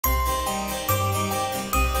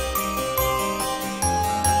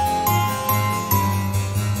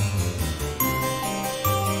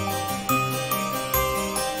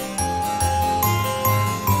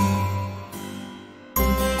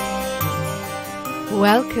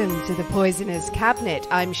Welcome to the Poisoner's Cabinet.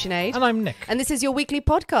 I'm Sinead. And I'm Nick. And this is your weekly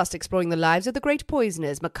podcast exploring the lives of the great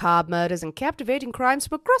poisoners, macabre murders and captivating crimes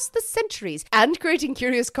from across the centuries, and creating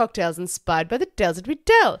curious cocktails inspired by the tales that we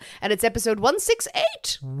tell. And it's episode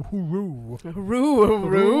 168. Hoo-roo.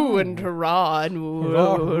 Hoo and hurrah and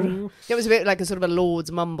woo. It was a bit like a sort of a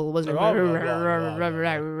Lord's mumble, wasn't it?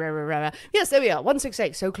 Yes, there we are.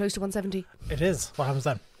 168, so close to 170. It is. What happens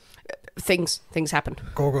then? Things happen.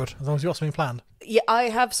 Go good. As long as you've got something planned. Yeah, I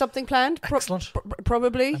have something planned. Excellent.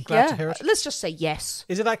 Probably. I'm glad to hear it. Let's just say yes.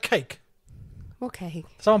 Is it that cake? What cake?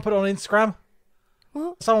 Someone put it on Instagram.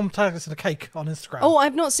 What? Someone tagged us in a cake on Instagram. Oh,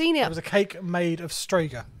 I've not seen it. It was a cake made of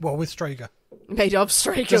Strega. Well, with Strega. Made of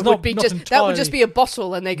Strega Just would be not just entirely, that would just be a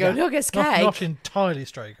bottle, and they go, look, it's cake. Not entirely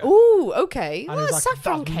Strega. Ooh, okay. And Well, it was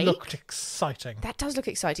saffron that cake. looked exciting. That does look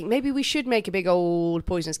exciting. Maybe we should make a big old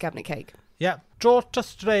Poisonous Cabinet cake. Yeah. Torta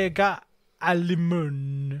Strega a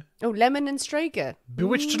limon. Oh, lemon and Strega.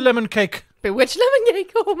 Bewitched lemon cake. Bewitched lemon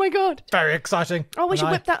cake. Oh my god. Very exciting. Oh, we should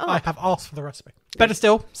whip that up. I have asked for the recipe. Better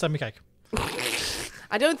still, send me cake.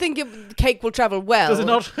 I don't think cake will travel well. Does it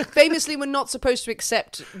not? Famously, we're not supposed to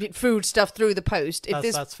accept food stuff through the post. If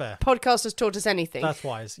That's fair. podcast has taught us anything, That's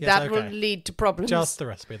wise. Yes, that okay. will lead to problems. Just the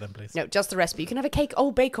recipe then, please. No, just the recipe. You can have a cake.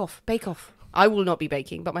 Oh, bake off. Bake off. I will not be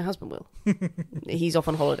baking, but my husband will. He's off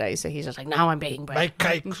on holiday, so he's just like, now I'm baking bread. Bake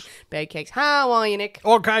cakes. Bake cakes. How are you, Nick?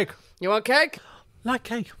 Or cake. You want cake? Like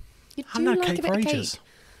cake. You I haven't do had like cake a bit for of ages. cake.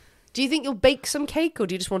 Do you think you'll bake some cake, or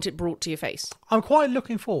do you just want it brought to your face? I'm quite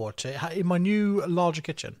looking forward to it in my new larger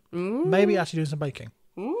kitchen. Maybe actually doing some baking.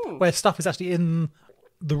 Where stuff is actually in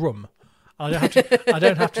the room. I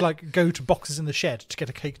don't have to like go to boxes in the shed to get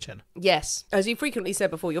a cake tin. Yes. As you frequently said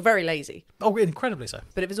before, you're very lazy. Oh, incredibly so.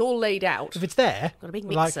 But if it's all laid out, If it's there, got a big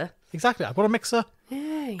like, mixer. exactly. I've got a mixer,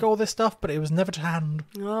 Yay. got all this stuff, but it was never to hand.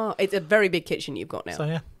 Oh, it's a very big kitchen you've got now. So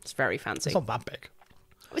yeah, It's very fancy. it's not that big.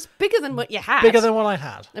 It's bigger than what you had. Bigger than what I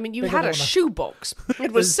had. I mean, you Bigger had than a what I- shoebox.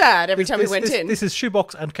 It was sad every time we went in. This is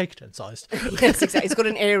shoebox and cake tin sized. Yes, exactly. It's got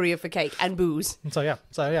an area for cake and booze. So yeah,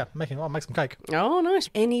 I'll make some cake. Oh, nice.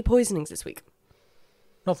 Any poisonings this week?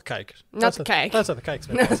 Not the cake. Not the cake. Don't say the cake's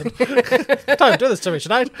been poisoned. Don't do this to me,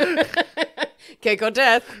 Sinead. Cake or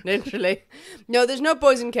death, literally. No, there's no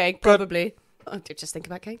poison cake, probably. Oh, just think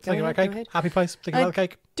about cake. Go Thinking ahead, about go cake. ahead. Happy place. Thinking about the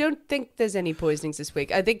cake. Don't think there's any poisonings this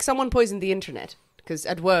week. I think someone poisoned the internet. Because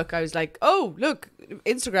at work, I was like, oh, look,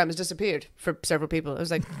 Instagram has disappeared for several people. I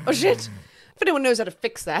was like, oh, shit. If anyone knows how to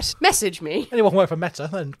fix that, message me. Anyone work for Meta,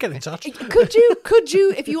 then get in touch. Could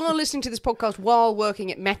you, if you are listening to this podcast while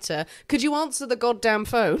working at Meta, could you answer the goddamn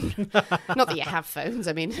phone? Not that you have phones.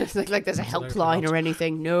 I mean, it's like there's a helpline or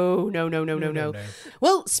anything. No.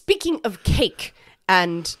 Well, speaking of cake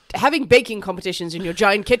and having baking competitions in your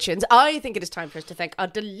giant kitchens, I think it is time for us to thank our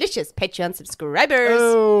delicious Patreon subscribers.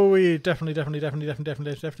 Oh, we definitely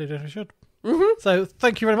should. So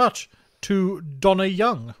thank you very much to Donna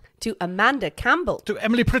Young, To Amanda Campbell. to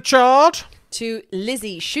Emily Pritchard, To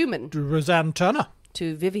Lizzie Schumann. to Roseanne Turner,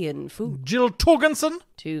 To Vivian Fu. Jill Torgensen,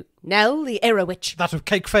 To Nell, the Era Witch. that of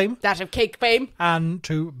Cake Fame, That of cake fame. and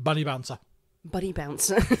to Bunny Bouncer. Buddy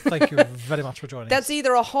Bounce. Thank you very much for joining That's us.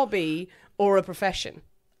 either a hobby or a profession.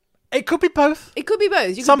 It could be both. It could be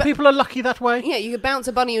both. You Some could people are lucky that way. Yeah, you could bounce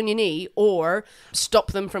a bunny on your knee or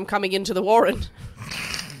stop them from coming into the warren.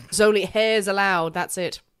 It's only hairs allowed, that's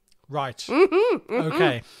it. Right.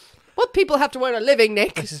 Okay. What people have to earn a living,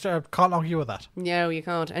 Nick? Can't argue with that. No, you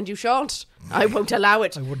can't. And you shan't. I won't allow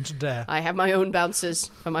it. I wouldn't dare. I have my own bouncers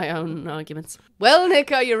for my own arguments. Well,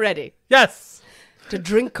 Nick, are you ready Yes. to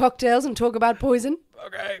drink cocktails and talk about poison?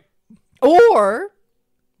 Okay. Or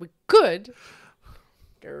we could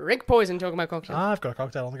drink poison, talk about cocktails. I've got a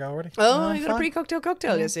cocktail on the go already. Oh, you got a fine. pre-cocktail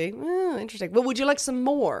cocktail, you see. Oh, interesting. Well, would you like some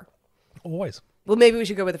more? Always. Well, maybe we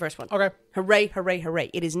should go with the first one. Okay. Hooray, hooray, hooray.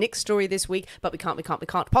 It is Nick's story this week, but we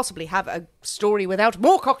can't possibly have a story without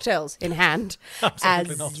more cocktails in hand.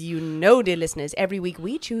 Absolutely As not. you know, dear listeners, every week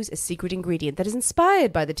we choose a secret ingredient that is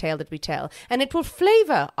inspired by the tale that we tell, and it will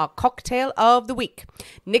flavour our cocktail of the week.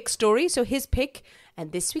 Nick's story, so his pick,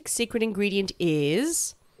 and this week's secret ingredient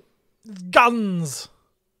is... Guns.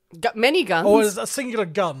 many guns. Or is a singular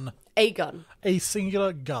gun. A gun. A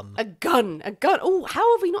singular gun. A gun. Oh,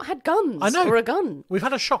 how have we not had guns? I know. Or a gun? We've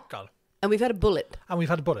had a shotgun. And we've had a bullet. And we've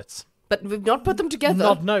had bullets. But we've not put them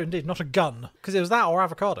together. Not a gun. Because it was that or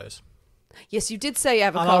avocados. Yes, you did say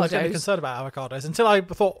avocados. And I was getting concerned about avocados until I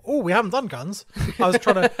thought, oh, we haven't done guns. I was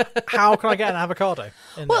trying to, how can I get an avocado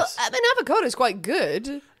in Well, this? I mean, avocado is quite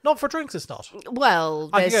good. Not for drinks, it's not. Well,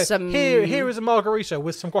 I can there's go, some... Here is a margarita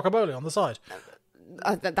with some guacamole on the side.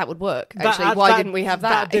 That would work, actually. Why didn't we have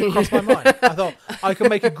that? That did cross my mind. I thought, I could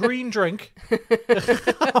make a green drink.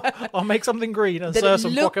 I'll make something green and serve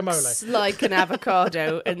some guacamole. Looks like an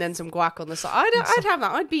avocado and then some guac on the side. I'd have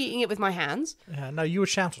that. I'd be eating it with my hands. Yeah, no, you would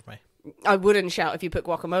shout at me. I wouldn't shout if you put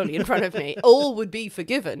guacamole in front of me. All would be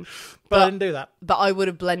forgiven. But I didn't do that. But I would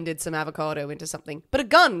have blended some avocado into something. But a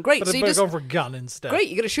gun, great. But so you just gone for a gun instead. Great,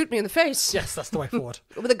 you're going to shoot me in the face. Yes, that's the way forward.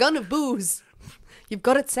 With a gun of booze. You've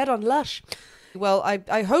got it set on lush. Well,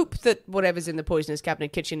 I hope that whatever's in the poisonous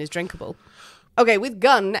cabinet kitchen is drinkable. Okay, with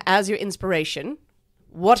gun as your inspiration,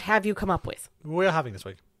 what have you come up with? We're having this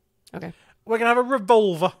week. Okay. We're going to have a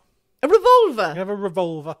revolver. A revolver? We have a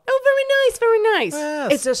revolver. Oh, very nice, very nice.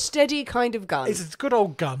 Yes. It's a steady kind of gun. It's a good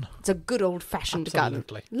old gun. It's a good old-fashioned gun.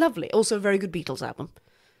 Absolutely. Lovely. Also a very good Beatles album.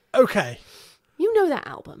 Okay. You know that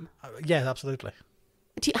album? Yeah, absolutely.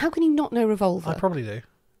 How can you not know Revolver? I probably do.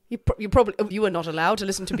 You were not allowed to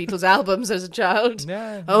listen to Beatles albums as a child.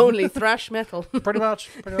 Yeah. Only thrash metal. Pretty much.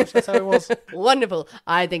 That's how it was. Wonderful.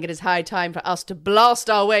 I think it is high time for us to blast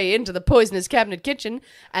our way into the poisonous cabinet kitchen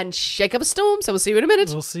and shake up a storm. So we'll see you in a minute.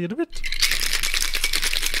 We'll see you in a bit.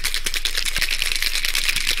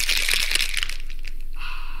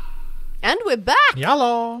 And we're back.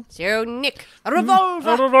 Yellow. So, Nick, a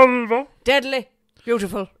revolver. A revolver. Deadly,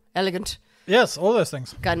 beautiful, elegant, Yes, all those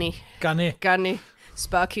things. gunny, Gunny.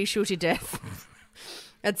 sparky, shooty death.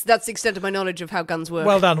 That's the extent of my knowledge of how guns work.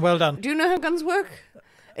 Well done, well done. Do you know how guns work?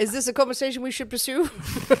 Is this a conversation we should pursue?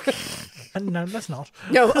 No, let's not.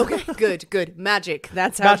 No, okay, good. Magic,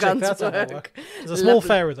 that's how guns that's work. how they work. There's a small Lovely.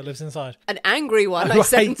 fairy that lives inside. An angry one, Who I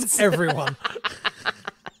sense. hates everyone.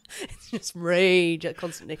 Just rage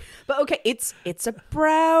constantly. But okay, it's a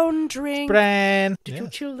brown drink. Bran. Did you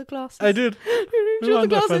chill the glasses? I did. Chill the Wonder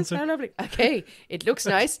glasses. fancy. How lovely. Okay, it looks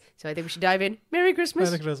nice, so I think we should dive in. Merry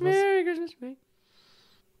Christmas. Merry Christmas. Merry Christmas.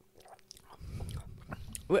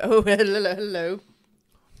 Oh, hello.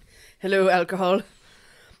 Hello, alcohol.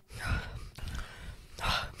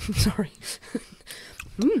 Sorry.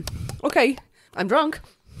 Okay, I'm drunk.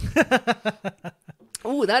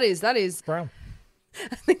 Oh, that is. Brown.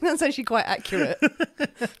 I think that's actually quite accurate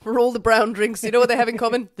for all the brown drinks. You know what they have in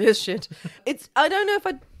common? This shit. I don't know if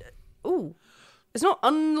Ooh. It's not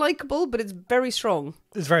unlikable, but it's very strong.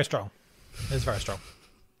 It's very strong. It's very strong.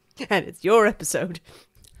 And it's your episode.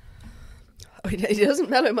 It doesn't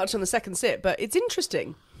mellow much on the second sip, but it's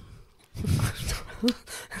interesting.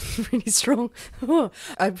 Really strong. Oh,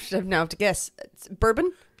 I now have to guess. It's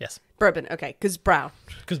bourbon? Yes. Bourbon, okay. Because brown.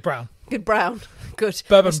 Because brown. Good brown. Good.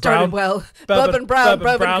 Bourbon I started brown. well. Bourbon brown.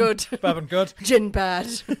 Bourbon good. Bourbon good. Gin bad.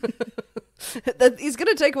 He's going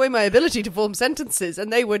to take away my ability to form sentences,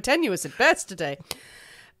 and they were tenuous at best today.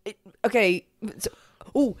 Okay.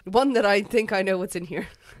 One that I think I know what's in here,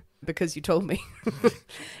 because you told me.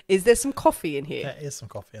 Is there some coffee in here? There is some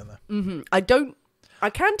coffee in there. Mm-hmm. I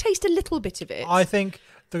can taste a little bit of it. I think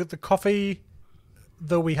the coffee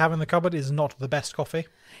that we have in the cupboard is not the best coffee.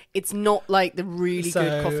 It's not like the really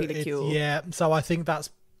good coffee liqueur. Yeah, so I think that's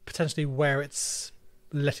potentially where it's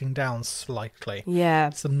letting down slightly. Yeah.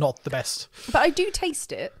 It's not the best. But I do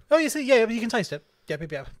taste it. Oh, you see, yeah, you can taste it. Yeah.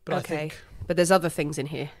 But Okay. I think But there's other things in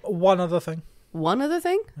here. one other thing. One other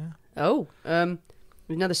thing? Yeah. Oh,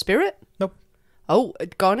 another spirit? Nope. Oh,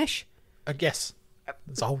 garnish? Yes.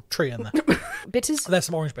 There's a whole tree in there. Bitters? There's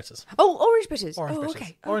some orange bitters. Oh, orange bitters. Orange bitters.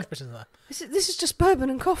 Okay. Orange bitters in there. This is just bourbon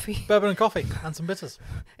and coffee. Bourbon and coffee and some bitters.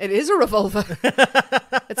 It is a revolver.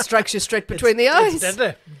 It strikes you straight between the eyes. It's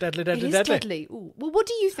deadly. It is deadly. Ooh. Well, what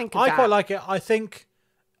do you think of I that? quite like it. I think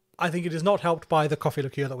it is not helped by the coffee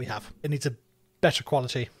liqueur that we have. It needs a better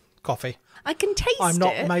quality coffee. I can taste it. I'm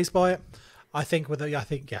not amazed by it. I think with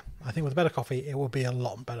better coffee, it will be a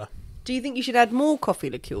lot better. Do you think you should add more coffee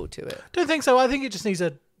liqueur to it? Don't think so. I think it just needs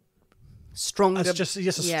a Stronger.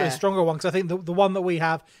 a stronger one, because I think the one that we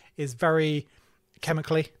have is very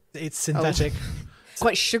chemically. It's synthetic.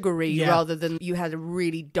 Quite sugary rather than you had a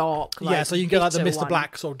really dark. So you can get like the Mr. one.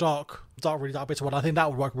 Black sort of really dark bitter one. I think that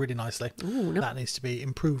would work really nicely. Ooh, no. That needs to be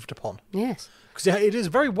improved upon. Yes. Because it is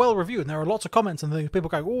very well reviewed, and there are lots of comments and things. People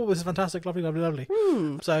go, "Oh, this is fantastic, lovely."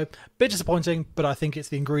 So, bit disappointing, but I think it's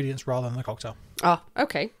the ingredients rather than the cocktail. Ah,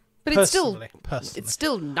 okay. But Personally. it's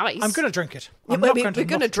still nice. I'm going to drink it. We're going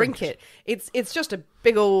to drink it. It's just a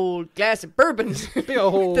big old glass of bourbon. Big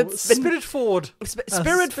old spirit forward.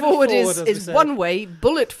 Spirit forward is one way.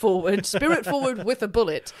 Bullet forward. Spirit forward with a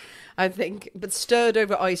bullet, I think, but stirred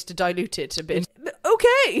over ice to dilute it a bit.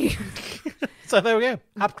 Okay. So there we go.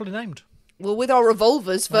 Aptly named. Well, with our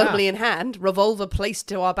revolvers firmly in hand, revolver placed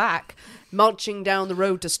to our back, marching down the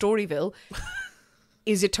road to Storyville.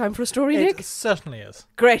 Is it time for a story, Nick? It certainly is.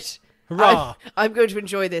 Great. Hurrah! I'm going to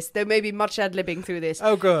enjoy this. There may be much ad-libbing through this.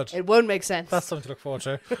 Oh, good. It won't make sense. That's something to look forward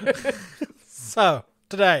to. So,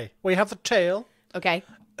 today we have the tale Okay.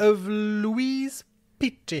 of Louise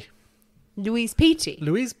Peete. Louise Peete.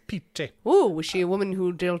 Louise Peete. Oh, was she a woman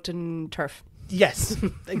who dealt in turf? Yes,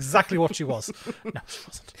 exactly what she was. No, she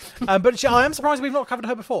wasn't. But I am surprised we've not covered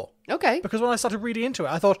her before. Okay. Because when I started reading into it,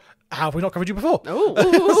 I thought, how have we not covered you before?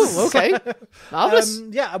 Oh, okay. Marvellous.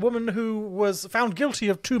 Yeah, a woman who was found guilty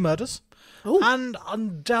of 2 murders. Ooh. And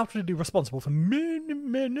undoubtedly responsible for many,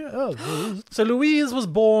 many others. So Louise was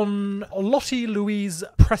born Lottie Louise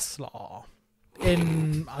Preslar. I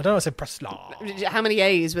don't know, I said Preslar. How many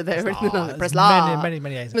A's were there? Preslar. Preslar.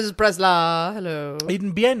 Many A's. Mrs. Preslar, hello.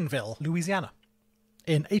 In Bienville, Louisiana,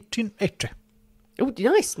 in 1880. Oh,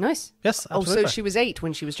 nice. Yes, Oh, absolutely. so she was 8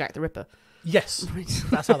 when she was Jack the Ripper. Yes,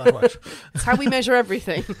 that's how that worked. That's how we measure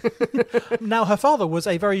everything. Now, her father was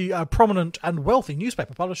a very prominent and wealthy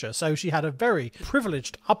newspaper publisher, so she had a very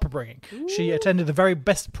privileged upbringing. She attended the very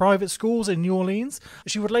best private schools in New Orleans.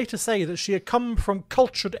 She would later say that she had come from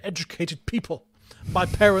cultured, educated people. My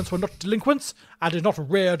parents were not delinquents and did not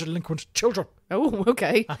rear delinquent children. Oh,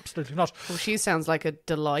 okay. Absolutely not. Well, she sounds like a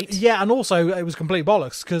delight. Yeah, and also it was complete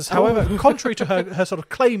bollocks because, however, contrary to her sort of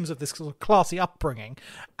claims of this sort of classy upbringing,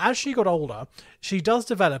 as she got older, she does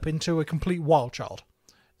develop into a complete wild child.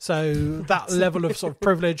 So that level of sort of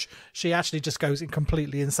privilege, she actually just goes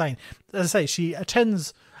completely insane. As I say, she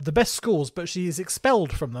attends the best schools, but she is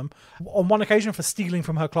expelled from them on one occasion for stealing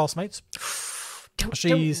from her classmates. Don't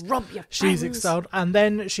rub your She's fangs. expelled, and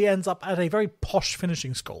then she ends up at a very posh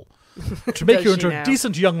finishing school to make her into a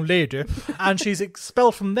decent young lady, and she's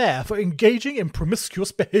expelled from there for engaging in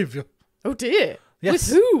promiscuous behaviour. Oh dear.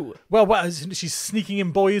 Yes. With who? Well, she's sneaking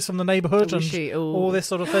in boys from the neighbourhood and all this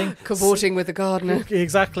sort of thing. Cavorting with the gardener.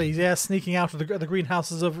 Exactly, yeah, sneaking out of the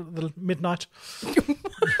greenhouses of the midnight.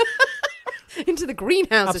 Into the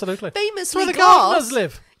greenhouses. Absolutely. Famously where the glass. gardeners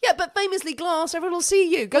live. Yeah, but famously glass, everyone will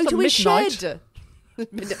see you. Go That's to a his midnight. shed.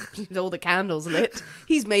 With all the candles lit.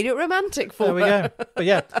 He's made it romantic for There we her. go. But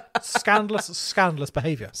yeah, scandalous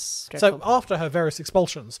behaviour. So after her various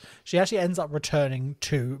expulsions, she actually ends up returning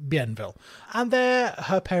to Bienville. And there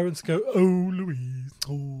her parents go, oh, Louise.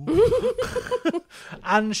 Oh.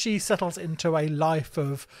 And she settles into a life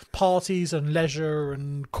of parties and leisure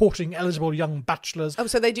and courting eligible young bachelors. Oh,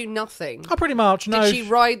 so they do nothing. Oh, pretty much, no. Did she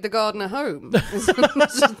ride the gardener home?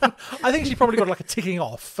 I think she probably got like a ticking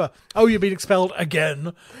off. Oh, you've been expelled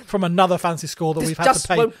again from another fancy school that This we've had to just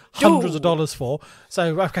pay won't hundreds do. of dollars for.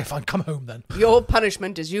 So, okay, fine, come home then. Your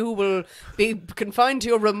punishment is you will be confined to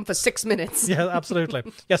your room for 6 minutes. Yeah, absolutely.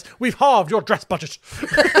 Yes, we've halved your dress budget.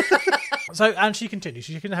 So, and she continues.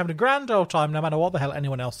 She can have a grand old time no matter what the hell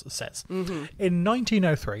anyone else says. Mm-hmm. In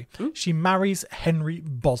 1903, she marries Henry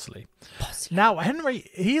Bosley. Now, Henry,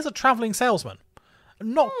 he is a travelling salesman.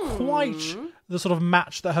 Not quite the sort of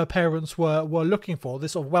match that her parents were looking for.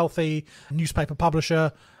 This sort of wealthy newspaper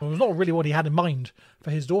publisher. It was not really what he had in mind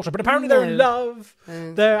for his daughter. But apparently they're in love.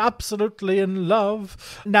 They're absolutely in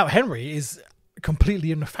love. Now, Henry is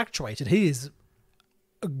completely infatuated. He is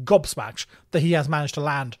gobsmacked that he has managed to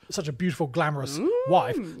land such a beautiful, glamorous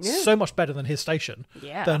wife. Yeah. So much better than his station.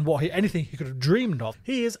 Yeah. Than anything he could have dreamed of.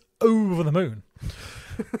 He is over the moon.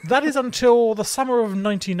 That is until the summer of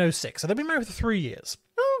 1906. So they've been married for 3 years.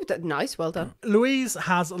 Oh, nice. Well done. Louise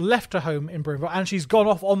has left her home in Bienville and she's gone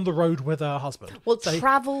off on the road with her husband. Well, So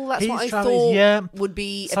travel, that's what I he's travelling, thought would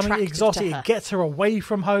be something attractive exotic. to her. It gets her away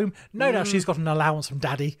from home. No, she's got an allowance from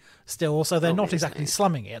daddy still, so they're not Obviously. exactly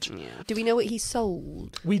slumming it. Yeah. Do we know what he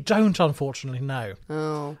sold? We don't, unfortunately, know.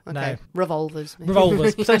 Oh, okay. No. Revolvers. maybe.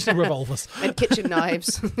 Revolvers, potentially revolvers. And kitchen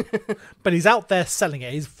knives. But he's out there selling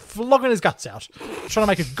it. He's flogging his guts out, trying to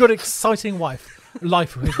make a good, exciting life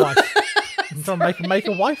for his wife. Trying to make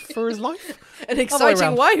a wife for his life. An Other way exciting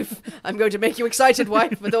around. wife. I'm going to make you excited,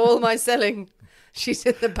 wife, with all my selling. She's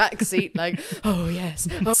in the back seat like, oh, yes,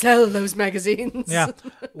 I'll sell those magazines. Yeah,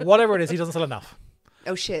 whatever it is, he doesn't sell enough.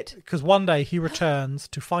 Oh, shit. Because one day he returns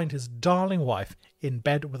to find his darling wife in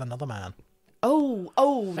bed with another man. Oh.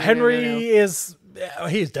 No, Henry no. is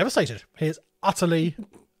devastated. He is utterly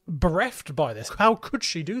bereft by this. How could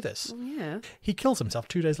she do this? Yeah. He kills himself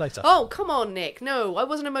 2 days later. Oh, come on, Nick. No, I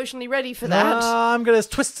wasn't emotionally ready for that. There's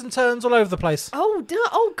twists and turns all over the place. Oh,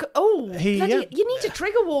 He- bloody, yeah. you need a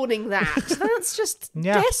trigger warning that. That's just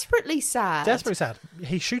Yeah. desperately sad. Desperately sad.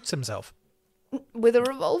 He shoots himself With a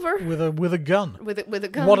revolver? with a gun. With a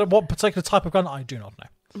gun? What particular type of gun? I do not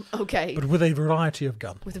know. Okay. But with a variety of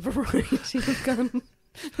gun. With a variety of gun.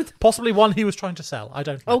 Possibly one he was trying to sell. I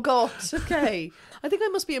don't know. Oh, God. Okay. I think I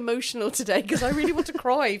must be emotional today because I really want to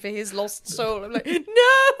cry for his lost soul. I'm like,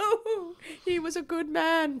 no! He was a good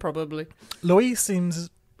man, probably. Louise seems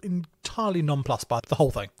entirely nonplussed by the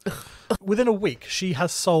whole thing. Within a week, she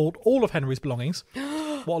has sold all of Henry's belongings,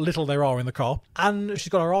 what little there are in the car, and she's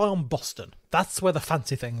got her eye on Boston. That's where the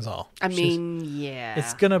fancy things are. Yeah.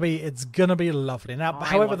 It's gonna be lovely. Now,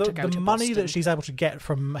 however, the money Boston. that she's able to get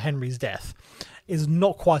from Henry's death is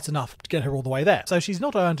not quite enough to get her all the way there. So she's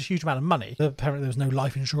not earned a huge amount of money. Apparently, there was no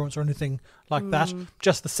life insurance or anything like that.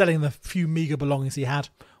 Just the selling the few meagre belongings he had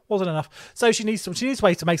wasn't enough. So she needs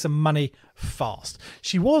ways to make some money fast.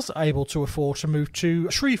 She was able to afford to move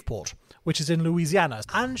to Shreveport, which is in Louisiana,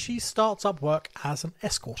 and she starts up work as an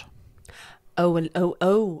escort.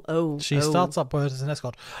 She starts up work as an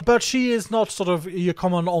escort. But she is not sort of your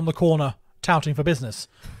common on the corner touting for business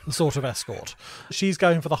sort of escort. She's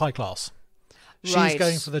going for the high class. She's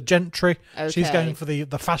going for the gentry. Okay. She's going for the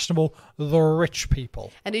fashionable, the rich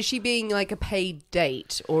people. And is she being like a paid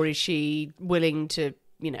date, or is she willing to,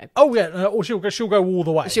 Oh yeah, or she'll go all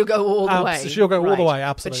the way. She'll go all the way. She'll go all the way.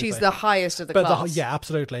 Absolutely. But she's the highest of the class. Yeah,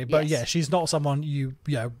 absolutely. But yeah, she's not someone you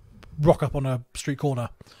rock up on a street corner.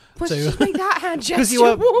 Well, just make that hand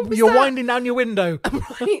gesture. Because you're winding down your window.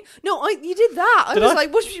 Right. No, you did that. I was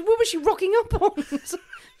like, what was she rocking up on?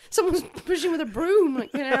 Someone's pushing with a broom,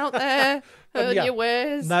 like, out there. Your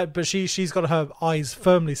wares. No, but she's got her eyes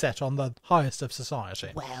firmly set on the highest of society.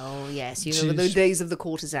 Well, yes, the days of the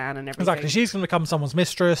courtesan and everything. Exactly. She's going to become someone's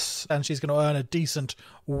mistress, and she's going to earn a decent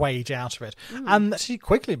wage out of it. And she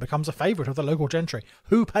quickly becomes a favourite of the local gentry,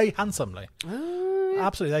 who pay handsomely. Oh, yeah.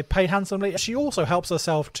 Absolutely, they pay handsomely. She also helps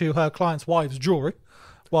herself to her clients' wives' jewellery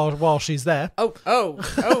while she's there.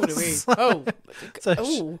 Louise.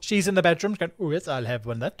 So she's in the bedroom going, oh yes, I'll have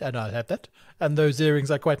that, and I'll have that. And those earrings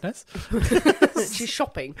are quite nice. She's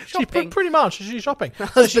shopping. Pretty much, she's shopping. Her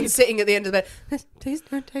husband's sitting at the end of the bed. Please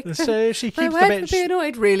don't take her. So she keeps My the wife bits. would be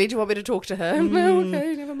annoyed, really. Do you want me to talk to her? No,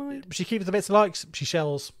 okay, never mind. She keeps the bits she likes. She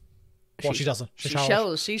shells. Well, she doesn't. She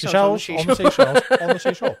shells on the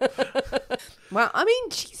seashore. Well, I mean,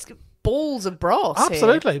 she's balls of brass.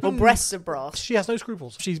 Absolutely. Or breasts of brass. She has no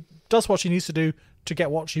scruples. She does what she needs to do to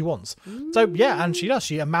get what she wants. So, yeah, and she does.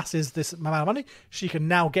 She amasses this amount of money. She can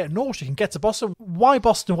now get north. She can get to Boston. Why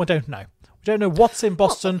Boston? We don't know. We don't know what's in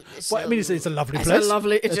Boston. It's a lovely place. It's a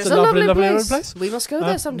lovely place. We must go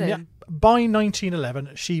there someday. Yeah. By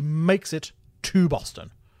 1911, she makes it to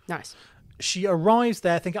Boston. Nice. She arrives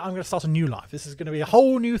there thinking, I'm going to start a new life. This is going to be a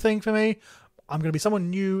whole new thing for me. I'm going to be someone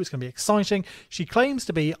new. It's going to be exciting. She claims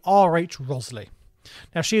to be R.H. Rosley.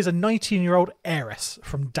 Now, she is a 19-year-old heiress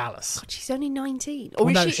from Dallas. God, she's only 19.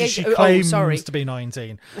 She claims to be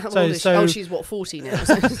 19. She's what, 40 now?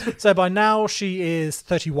 So by now, she is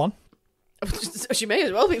 31. She may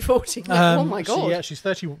as well be 40. Oh, my God. She's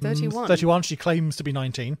 31. 31. She claims to be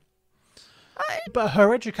 19. But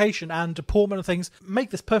her education and deportment and things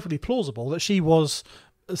make this perfectly plausible that she was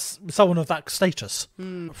someone of that status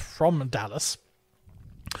from Dallas.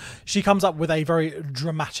 She comes up with a very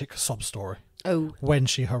dramatic sob story when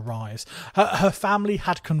she arrives. Her family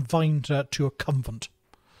had confined her to a convent.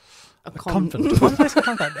 A convent? What did I say?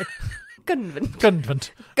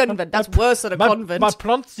 Convent. That's worse than a convent. My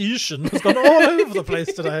pronunciation has gone all over the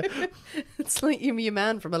place today. It's like you're your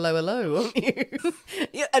man from a low, aren't you?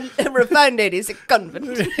 And refined it is a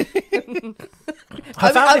convent.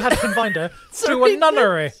 Her family had confined her to a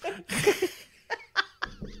nunnery.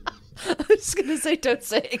 I was going to say, don't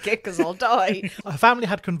say it again because I'll die. Her family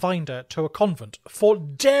had confined her to a convent for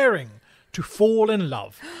daring to fall in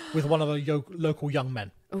love with one of the local young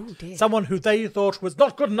men. Oh dear. Someone who they thought was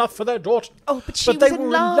not good enough for their daughter. Oh, but they were in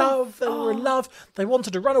love. They were in love. They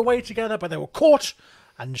wanted to run away together, but they were caught,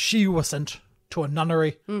 and she was sent to a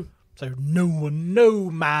nunnery. So no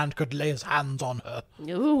man could lay his hands on her.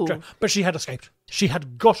 Ooh. But she had escaped. She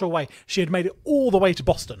had got away. She had made it all the way to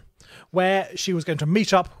Boston, where she was going to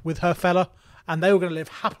meet up with her fella, and they were going to live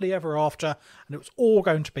happily ever after, and it was all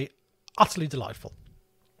going to be utterly delightful.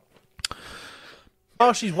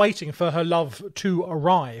 While she's waiting for her love to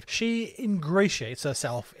arrive, she ingratiates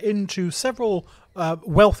herself into several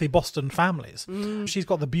wealthy Boston families. She's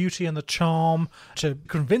got the beauty and the charm to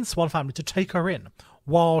convince one family to take her in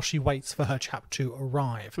while she waits for her chap to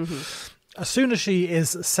arrive. As soon as she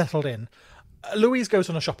is settled in, Louise goes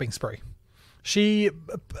on a shopping spree. She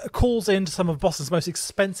calls into some of Boston's most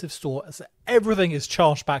expensive stores. Everything is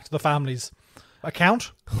charged back to the family's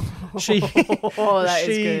account. That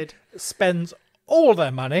is good. Spends all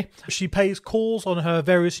their money. She pays calls on her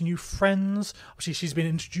various new friends. She's been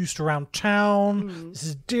introduced around town. This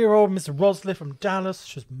is dear old Miss Rosley from Dallas.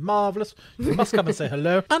 She's marvellous. You must come and say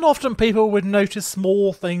hello. And often people would notice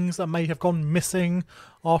small things that may have gone missing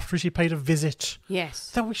after she paid a visit. Yes.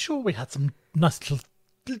 So we're sure we had some nice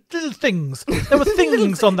little things. There were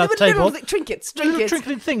things on that table. Little trinkets. Little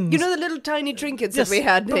trinketing things. You know the little tiny trinkets that we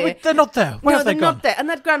had but here? they're not there. Where have they they're gone? not there. And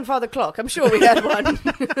that grandfather clock, I'm sure we had one.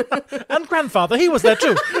 And grandfather, he was there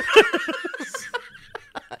too.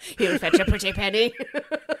 He'll fetch a pretty penny.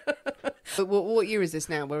 But what year is this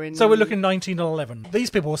now? We're looking 1911. These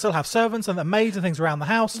people will still have servants and their maids and things around the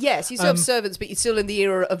house. Yes, you still have servants, but you're still in the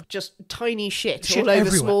era of just tiny shit all over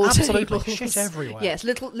everywhere. small Absolutely. tables. Shit everywhere. Yes,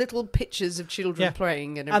 little pictures of children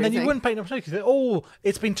playing and everything. And then you wouldn't paint them because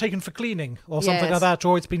it's been taken for cleaning or something like that,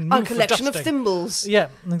 or it's been moved our collection for dusting. of thimbles. Yeah,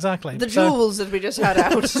 exactly. The jewels that we just had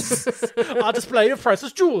out. Our display of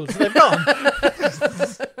priceless jewels. They've gone.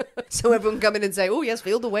 So everyone come in and say, oh yes,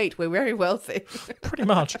 feel the weight, we're very wealthy. Pretty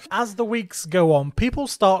much. As the weeks go on, people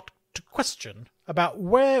start to question about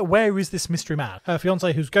where is this mystery man? Her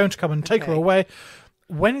fiancé who's going to come and take her away.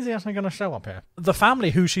 When is he actually going to show up here? The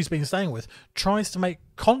family who she's been staying with tries to make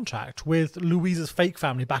contact with Louise's fake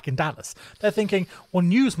family back in Dallas. They're thinking, well,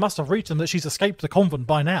 news must have reached them that she's escaped the convent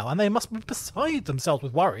by now, and they must be beside themselves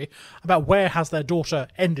with worry about where has their daughter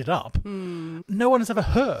ended up. No one has ever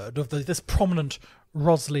heard of this prominent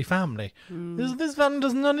Rosalie family. This family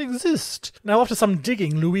does not exist. Now, after some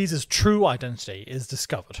digging, Louise's true identity is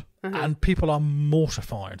discovered, and people are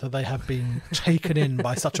mortified that they have been taken in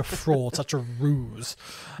by such a fraud, such a ruse.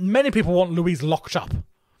 Many people want Louise locked up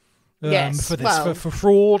for this, for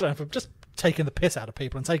fraud and for just taking the piss out of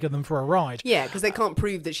people and taking them for a ride. Yeah, because they can't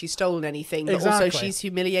prove that she's stolen anything, but also she's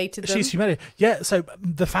humiliated them. She's humiliated. Yeah, so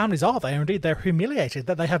the families are there. Indeed, they're humiliated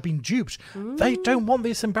that they have been duped. They don't want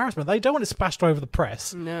this embarrassment. They don't want it splashed over the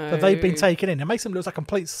press that they've been taken in. It makes them look like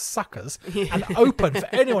complete suckers and open for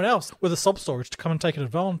anyone else with a sob story to come and take an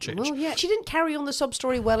advantage. Well, yeah, she didn't carry on the sob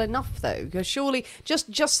story well enough, though, because surely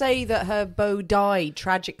just say that her beau died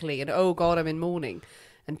tragically and, oh God, I'm in mourning.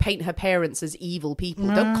 And paint her parents as evil people.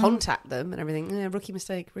 Don't contact them and everything. Yeah, rookie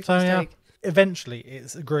mistake. Yeah. Eventually,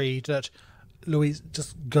 it's agreed that Louise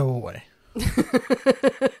just go away.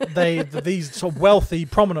 These sort of wealthy,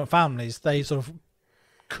 prominent families, they sort of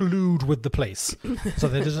collude with the police. So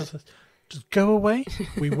they just go away.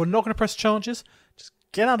 We're not going to press charges. Just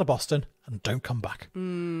get out of Boston and don't come back.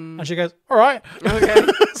 And she goes, all right. Okay.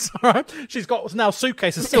 It's all right. She's got now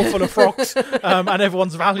suitcases still full of frocks and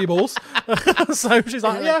everyone's valuables. So she's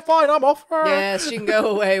like, yeah, fine, I'm off. Yes, she can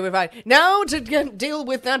go away. We're fine. Now to deal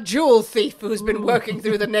with that jewel thief who's been working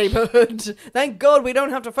through the neighborhood. Thank God we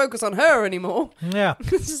don't have to focus on her anymore. Yeah.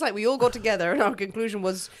 It's just like we all got together and our conclusion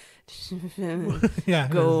was... yeah,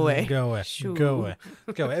 go away. Sure. Go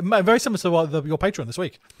away. Very similar to your Patreon this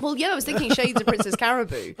week. Well, yeah, I was thinking Shades of Princess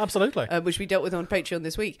Caribou. Absolutely. Which we dealt with on Patreon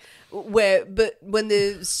this week. But when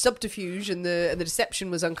the subterfuge and the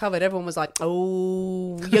deception was uncovered, everyone was like,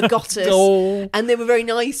 oh, you got us. Oh. And they were very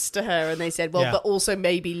nice to her and they said, well, but also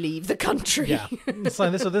maybe leave the country. Yeah. So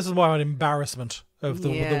this is why an embarrassment of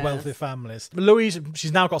the wealthy families. Louise,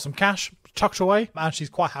 she's now got some cash tucked away and she's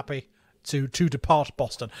quite happy to depart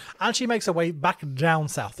Boston. And she makes her way back down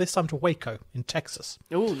south, this time to Waco in Texas.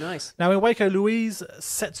 Oh, nice. Now in Waco, Louise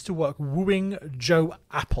sets to work wooing Joe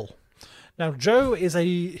Apple. Now Joe is a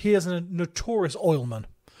notorious oilman.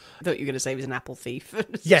 I thought you were going to say he was an apple thief.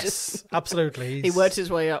 Yes, absolutely. He worked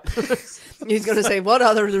his way up. He's going to say, what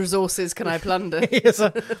other resources can I plunder? He is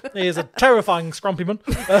a terrifying scrumpyman.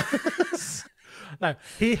 No,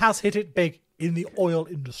 he has hit it big in the oil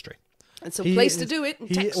industry. It's a place to do it in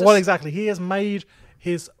Texas. Well, exactly. He has made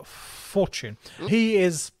his fortune. He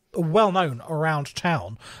is well known around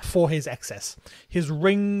town for his excess. His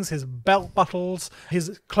rings, his belt buckles,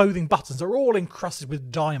 his clothing buttons are all encrusted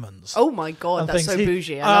with diamonds. Oh my God, that's so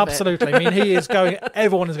bougie. I love absolutely. I mean, he is going.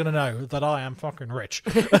 Everyone is going to know that I am fucking rich.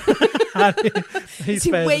 And he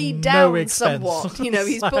spares weighed no down expense. somewhat. You know,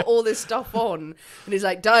 he's put all this stuff on, and he's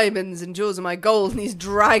like, diamonds and jewels are my gold, and he's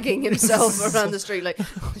dragging himself around the street like,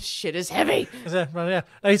 oh, shit is heavy. Yeah.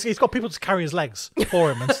 No, he's got people to carry his legs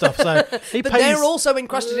for him and stuff. So he but pays. they're also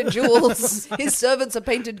encrusted in jewels. His servants are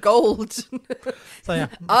painted gold. So yeah,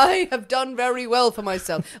 I have done very well for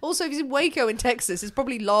myself. Also, if he's in Waco in Texas, it's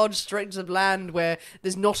probably large stretches of land where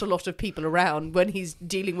there's not a lot of people around when he's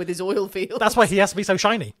dealing with his oil fields. that's why he has to be so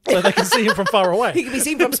shiny, so they can see him from far away. He can be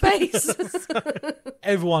seen from space.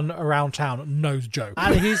 Everyone around town knows Joe,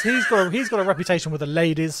 and he's got a reputation with the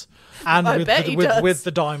ladies and with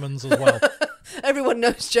the diamonds as well. Everyone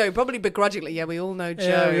knows Joe, probably begrudgingly. Yeah, we all know Joe.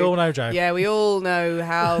 Yeah, we all know Joe. Yeah, we all know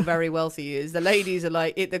how very wealthy he is. The ladies are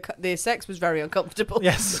like, the sex was very uncomfortable.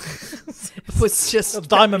 Yes. It was just...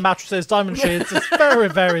 Diamond mattresses, diamond sheets. It's very,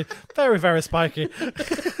 very, very, very spiky. Do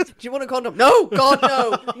you want a condom? No, God,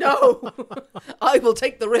 no, no. I will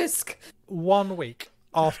take the risk. 1 week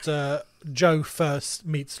after Joe first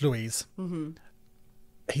meets Louise,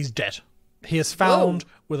 He's dead. He is found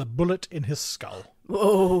with a bullet in his skull.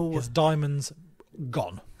 Whoa. His diamonds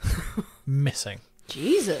gone. Missing.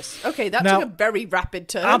 Jesus. Okay, that took a very rapid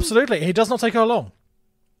turn. Absolutely. He does not take her long.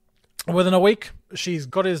 Within a week, she's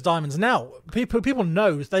got his diamonds. Now, people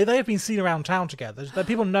know, they have been seen around town together.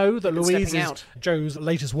 People know that Louise is Joe's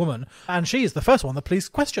latest woman, and she is the first one the police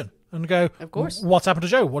question and go, of course, what's happened to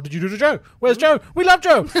Joe? What did you do to Joe? Where's Joe? We love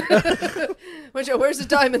Joe. Where's Joe? Where's his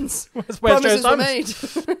diamonds? Where's Promises Joe's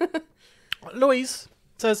diamonds? were made. Louise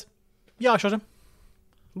says, yeah, I shot him.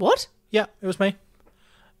 What? Yeah, it was me.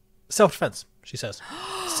 Self-defense, she says.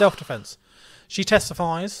 Self-defense. She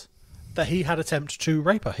testifies that he had attempted to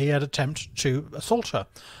rape her. He had attempted to assault her.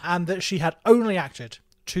 And that she had only acted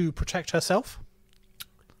to protect herself.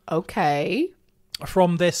 Okay.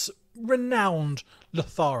 From this renowned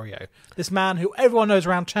Lothario. This man who everyone knows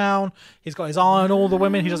around town. He's got his eye on all the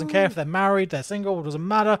women. He doesn't care if they're married, they're single, it doesn't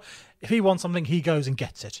matter. If he wants something, he goes and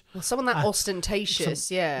gets it. Well, someone that ostentatious,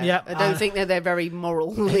 yeah. I don't think they're very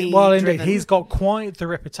morally well, indeed, driven. he's got quite the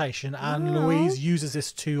reputation, and Louise uses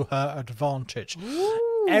this to her advantage.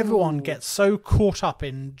 Ooh. Everyone gets so caught up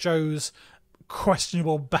in Joe's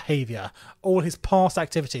questionable behaviour, all his past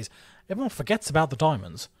activities. Everyone forgets about the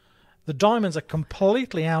diamonds. The diamonds are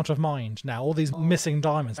completely out of mind now. All these missing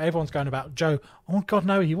diamonds. Everyone's going about Joe. Oh, God,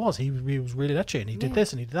 no, he was. He was really lechy, and he did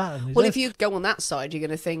this and he did that. And if you go on that side, you're going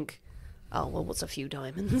to think, oh, well, what's a few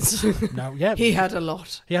diamonds? No, yeah. He had a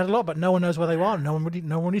lot. He had a lot, but no one knows where they are. No one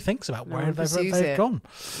really thinks about where they've gone.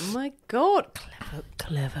 Oh, my God.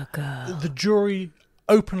 Clever girl. The jury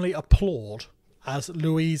openly applaud as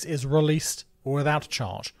Louise is released without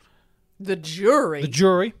charge. The jury? The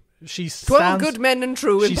jury. She 12 good men and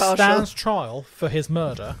true impartial. She stands trial for his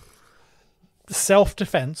murder,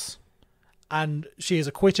 self-defense, and she is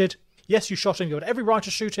acquitted. Yes, you shot him. You had every right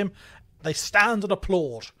to shoot him. They stand and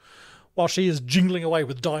applaud while she is jingling away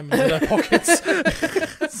with diamonds in her pockets.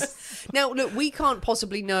 Now, look, we can't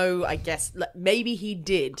possibly know, I guess, maybe he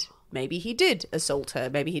did. Maybe he did assault her.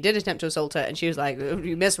 Maybe he did attempt to assault her, and she was like,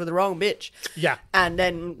 you messed with the wrong bitch. Yeah. And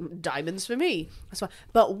then diamonds for me. That's why.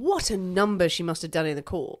 But what a number she must have done in the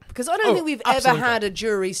court. Because I don't think we've ever had a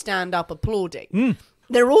jury stand up applauding.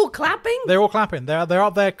 They're all clapping? They're all clapping. They're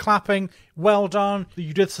up there clapping. Well done.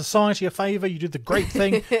 You did society a favour. You did the great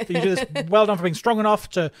thing. You did this. Well done for being strong enough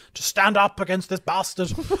to stand up against this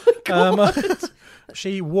bastard. Oh my God.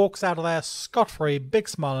 She walks out of there scot-free, big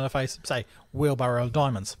smile on her face, say, wheelbarrow of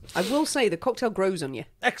diamonds. I will say, the cocktail grows on you.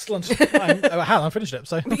 Excellent. I finished it.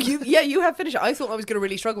 So you have finished it. I thought I was going to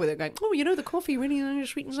really struggle with it, going, the coffee really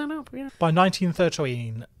sweetens that up. Yeah. By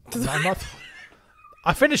 1913,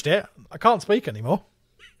 I finished it. I can't speak anymore.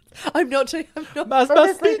 I'm not taking. I'm not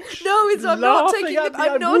taking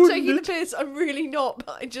the piss. I'm really not.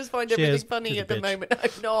 But I just find everything funny at the moment.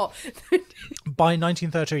 I'm not. By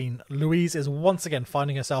 1913, Louise is once again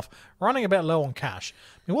finding herself running a bit low on cash.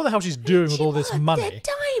 I mean, what the hell she's doing with all this money? They're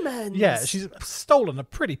diamonds. Yeah, she's stolen a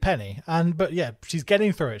pretty penny, but she's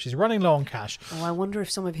getting through it. She's running low on cash. Oh, I wonder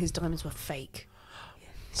if some of his diamonds were fake.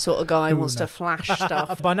 Sort of guy wants to flash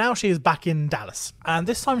stuff. By now, she is back in Dallas, and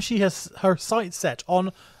this time she has her sights set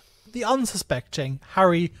on the unsuspecting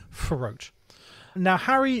Harry Ferrote. Now,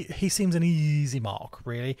 Harry, he seems an easy mark,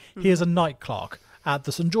 really. He is a night clerk at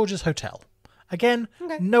the St. George's Hotel. Again,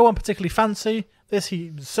 no one particularly fancy this.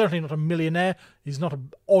 He's certainly not a millionaire. He's not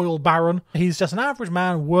an oil baron. He's just an average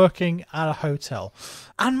man working at a hotel.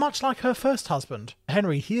 And much like her first husband,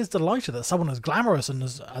 Henry, he is delighted that someone as glamorous and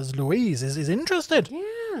as Louise is interested.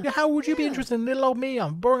 Yeah. How would you be interested in little old me? I'm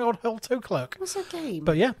a boring old hotel clerk. What's that game?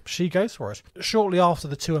 But yeah, she goes for it. Shortly after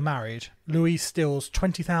the two are married, Louise steals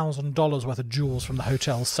 $20,000 worth of jewels from the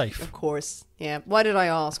hotel's safe. Of course. Yeah. Why did I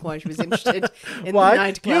ask why she was interested in the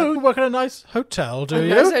nightclub? You work at a nice hotel, do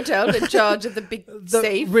you? A nice hotel in charge of the big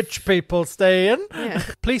safe. Rich people stay in. Yeah.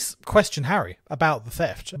 Police question Harry about the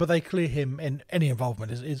theft, but they clear him in any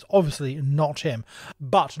involvement. Is obviously not him,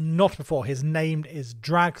 but not before his name is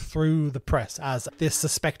dragged through the press as this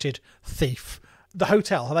suspected thief. The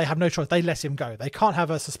hotel, they have no choice. They let him go. They can't have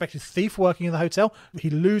a suspected thief working in the hotel. He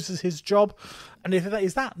loses his job. And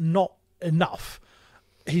is that not enough?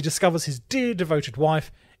 He discovers his dear devoted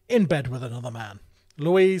wife in bed with another man.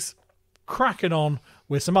 Louise cracking on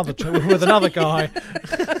with with another guy.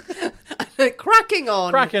 Cracking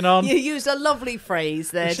on. You used a lovely phrase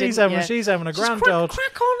there. She's having a grand old.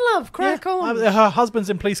 Crack on, love. Crack on. Her husband's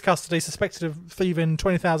in police custody, suspected of thieving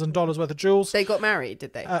 $20,000 worth of jewels. They got married,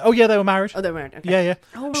 did they? They were married. Oh, they were married. Okay. Yeah.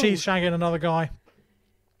 Oh. She's shagging another guy.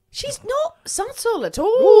 She's not subtle at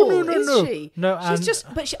all, No, is she? No, she's just,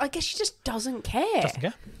 I guess she just doesn't care. Doesn't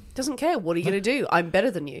care. Doesn't care. What are you going to do? I'm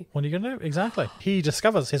better than you. What are you going to do? Exactly. He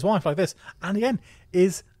discovers his wife like this, and again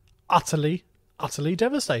is utterly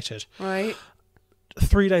devastated. Right.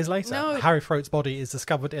 3 days later, Harry Throat's body is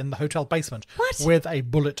discovered in the hotel basement with a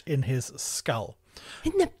bullet in his skull.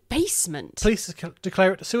 In the basement? Police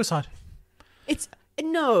declare it suicide.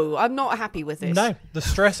 No, I'm not happy with this. No, the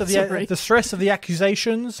stress of the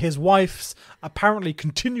accusations, his wife's apparently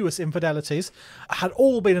continuous infidelities, had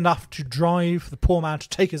all been enough to drive the poor man to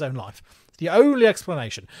take his own life. The only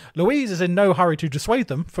explanation. Louise is in no hurry to dissuade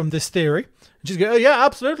them from this theory. She's going, "Oh yeah,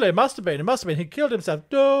 absolutely, it must have been. He killed himself.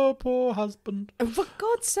 Oh, poor husband." And for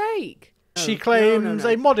God's sake. She claims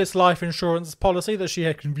a modest life insurance policy that she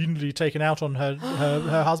had conveniently taken out on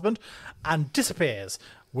her husband, and disappears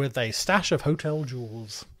with a stash of hotel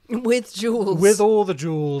jewels. With jewels. With all the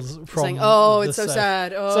jewels from saying, "Oh, it's so safe.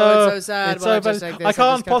 sad. Oh, it's so sad. It's so bad. I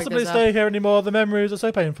can't possibly stay here anymore. The memories are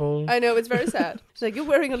so painful." I know, it's very sad. She's like, "You're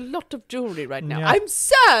wearing a lot of jewellery right now." Yeah. I'm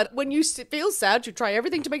sad. When you feel sad, you try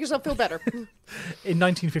everything to make yourself feel better. In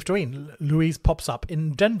 1915, Louise pops up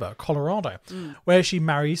in Denver, Colorado, where she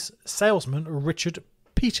marries salesman Richard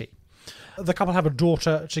Peete. The couple have a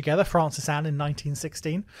daughter together, Frances Ann, in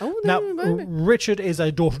 1916. Richard is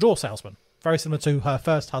a door-to-door salesman, very similar to her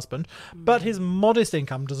first husband, but his modest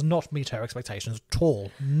income does not meet her expectations at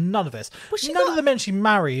all. None of this. None of the men she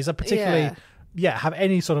marries are particularly, have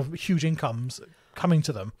any sort of huge incomes coming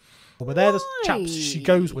to them. But they're the chaps she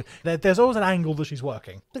goes with. There's always an angle that she's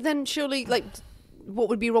working. But then surely, what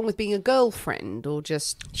would be wrong with being a girlfriend? Or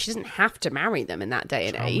just, she doesn't have to marry them in that day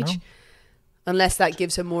and age. No. Unless that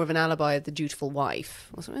gives her more of an alibi of the dutiful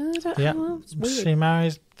wife. She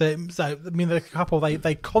marries. The couple,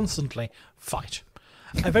 they constantly fight.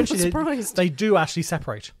 Eventually, they do actually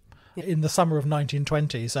separate in the summer of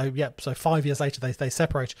 1920. So 5 years later, they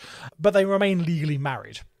separate. But they remain legally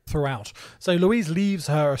married throughout. So Louise leaves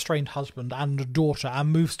her estranged husband and daughter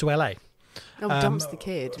and moves to LA. Dumps the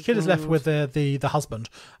kid. The kid is left with the husband,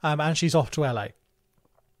 and she's off to LA.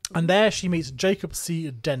 And there she meets Jacob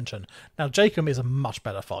C. Denton. Now, Jacob is a much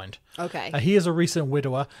better find. Okay. He is a recent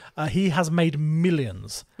widower. He has made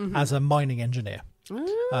millions as a mining engineer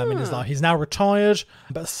in his life. He's now retired,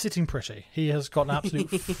 but sitting pretty. He has got an absolute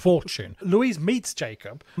fortune. Louise meets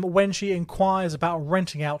Jacob when she inquires about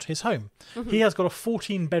renting out his home. He has got a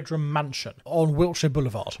 14-bedroom mansion on Wilshire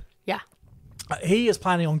Boulevard. Yeah. He is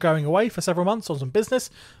planning on going away for several months on some business.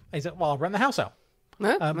 He said, "Well, I'll rent the house out.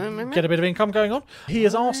 Get a bit of income going on." He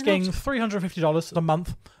is asking $350 a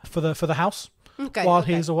month for the house while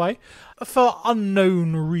he's away. For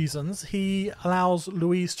unknown reasons, he allows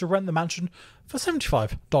Louise to rent the mansion for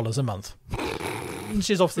 $75 a month.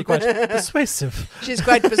 She's obviously quite persuasive. She's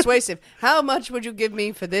quite persuasive. "How much would you give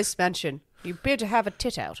me for this mansion? You appear to have a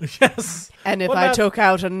tit out." Yes. "And if I took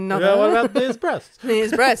out another..." "Yeah, what about his breast?"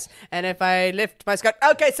 "His breast. And if I lift my skirt..."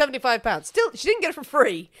 "Okay, £75. Still, she didn't get it for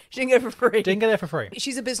free. Didn't get it for free.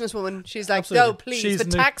 She's a businesswoman. She's like, absolutely. "No, please, for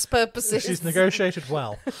tax purposes." She's negotiated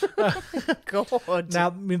well. God. Now,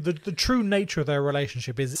 I mean, the true nature of their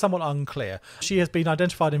relationship is somewhat unclear. She has been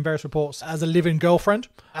identified in various reports as a live-in girlfriend,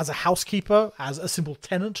 as a housekeeper, as a simple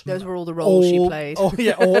tenant. Those were all the roles she played.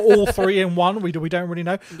 All three in one. We don't really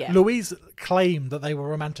know. Yeah. Louise claimed that they were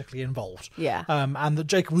romantically involved. Yeah. And that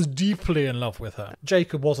Jacob was deeply in love with her.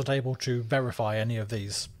 Jacob wasn't able to verify any of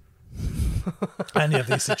these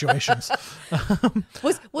situations.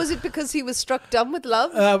 Was it because he was struck dumb with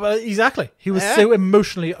love? Exactly. He was so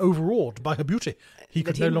emotionally overawed by her beauty. He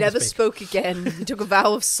could no longer never speak. spoke again. He took a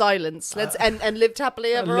vow of silence. And lived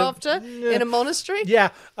happily ever after in a monastery. Yeah,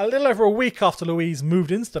 a little over a week after Louise moved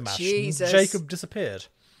into the mansion, Jesus. Jacob disappeared.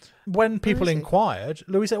 When people inquired,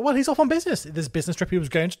 Louise said, "Well, he's off on business. This business trip he was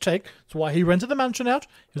going to take. That's why he rented the mansion out.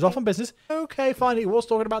 He was off on business." "Okay, fine. He was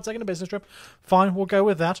talking about taking a business trip. Fine, we'll go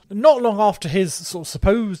with that." Not long after his sort of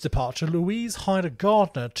supposed departure, Louise hired a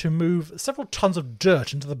gardener to move several tons of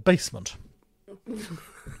dirt into the basement.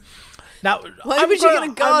 Now, why would you get a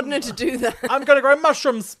gardener to do that? "I'm going to grow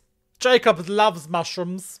mushrooms. Jacob loves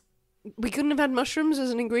mushrooms." We couldn't have had mushrooms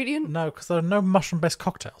as an ingredient? No, because there are no mushroom-based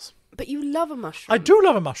cocktails. But you love a mushroom. I do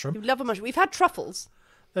love a mushroom. You love a mushroom. We've had truffles.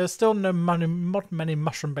 There's still not many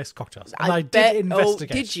mushroom-based cocktails. And I did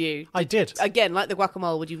investigate. Oh, did you? I did. Again, like the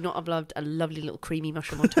guacamole, would you not have loved a lovely little creamy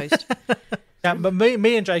mushroom on toast? Yeah, but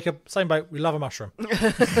me and Jacob, same boat, we love a mushroom.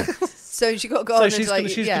 So she got gardeners. So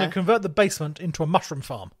she's going to convert the basement into a mushroom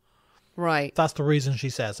farm. Right. That's the reason she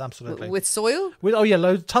says, absolutely. With soil?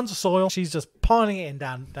 Tons of soil. She's just piling it in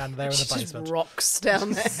down there in the basement. Just rocks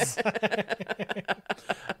down there.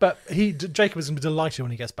 But Jacob is going to be delighted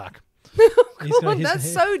when he gets back.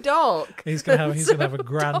 That's so dark. He's gonna have a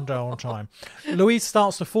grand old time. Louise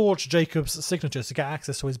starts to forge Jacob's signatures to get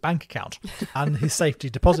access to his bank account and his safety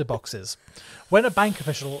deposit boxes. When a bank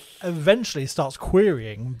official eventually starts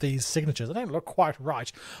querying these signatures, they don't look quite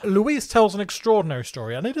right. Louise tells an extraordinary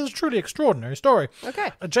story, and it is a truly extraordinary story.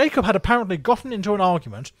 Okay. Jacob had apparently gotten into an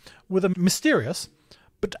argument with a mysterious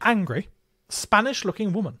but angry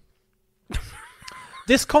Spanish-looking woman.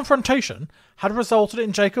 This confrontation had resulted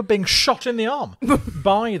in Jacob being shot in the arm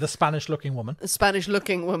by the Spanish-looking woman. A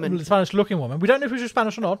Spanish-looking woman. The Spanish-looking woman. We don't know if she was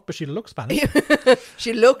Spanish or not, but she looked Spanish.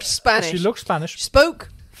 She looked Spanish. She looked Spanish. Spoke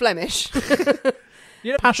Flemish.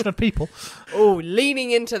 You know, passionate people. Oh, leaning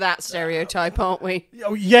into that stereotype, aren't we?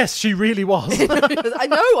 Oh, yes, she really was. I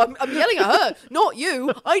know, I'm yelling at her, not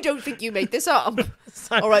you. I don't think you made this up.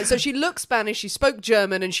 All right, so she looked Spanish, she spoke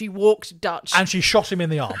German, and she walked Dutch. And she shot him in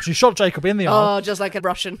the arm. She shot Jacob in the arm. Oh, just like a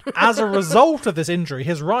Russian. As a result of this injury,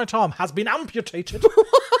 his right arm has been amputated.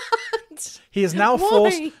 What? He is now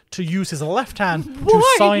forced to use his left hand to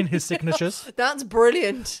sign his signatures. That's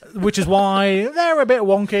brilliant. Which is why they're a bit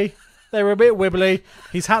wonky. They were a bit wibbly.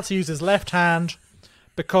 He's had to use his left hand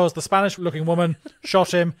because the Spanish-looking woman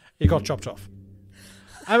shot him. He got chopped off.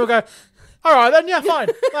 And we'll go, all right then, yeah, fine.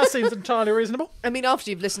 That seems entirely reasonable. I mean,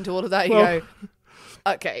 after you've listened to all of that, you go,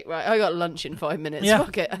 okay, right, I got lunch in 5 minutes. Yeah.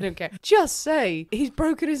 Fuck it, I don't care. Just say he's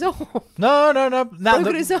broken his arm. No.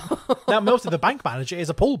 Broken his arm. Now, mostly the bank manager is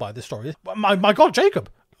appalled by this story. My God, Jacob.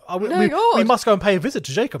 We must go and pay a visit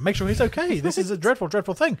to Jacob. Make sure he's okay. This is a dreadful,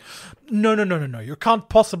 dreadful thing. No. You can't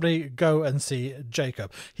possibly go and see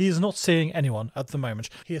Jacob. He is not seeing anyone at the moment.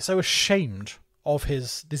 He is so ashamed of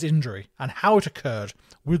this injury and how it occurred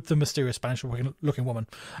with the mysterious Spanish-looking woman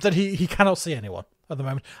that he cannot see anyone at the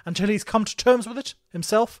moment until he's come to terms with it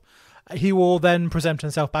himself. He will then present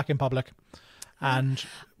himself back in public and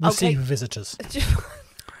receive visitors.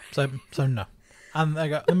 So no. And they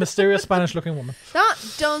go, the mysterious Spanish-looking woman.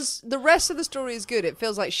 The rest of the story is good. It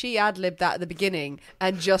feels like she ad-libbed that at the beginning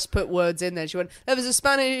and just put words in there. She went, there was a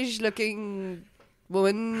Spanish-looking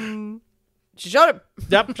woman. She shot him.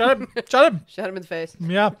 Yep, shot him. Shot him in the face.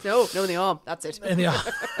 Yeah. No, in the arm. That's it. In the arm.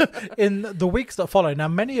 In the weeks that follow, now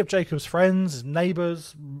many of Jacob's friends,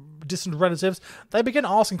 neighbours, distant relatives, they begin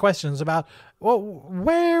asking questions about, well,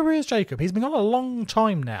 where is Jacob? He's been gone a long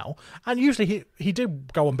time now, and usually he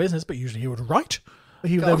did go on business, but usually he would write.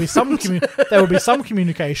 There would be some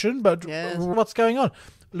communication, but what's going on?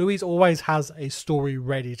 Louise always has a story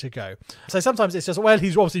ready to go. So sometimes it's just, well,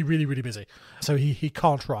 he's obviously really, really busy, so he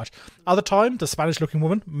can't write. Other time, the Spanish-looking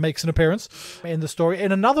woman makes an appearance in the story.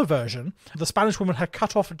 In another version, the Spanish woman had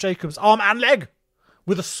cut off Jacob's arm and leg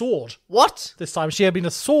with a sword. What? This time she had been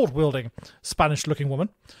a sword-wielding Spanish-looking woman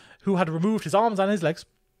who had removed his arms and his legs.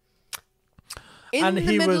 In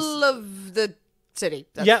the middle of the city.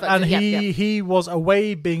 He was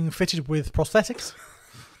away being fitted with prosthetics.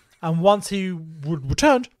 And once he would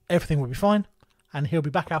returned, everything would be fine. And he'll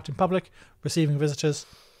be back out in public, receiving visitors.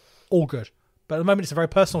 All good. But at the moment, it's a very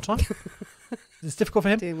personal time. It's difficult for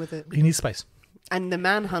him. Dealing with it. He needs space. And the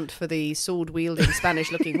manhunt for the sword-wielding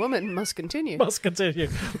Spanish-looking woman must continue.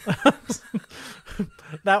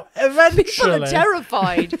 Now, eventually... People are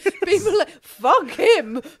terrified. People are like, fuck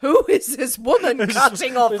him. Who is this woman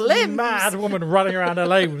cutting off limbs? Mad woman running around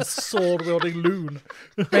LA with a sword-wielding loon.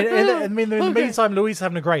 In the meantime, Louise is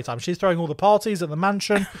having a great time. She's throwing all the parties at the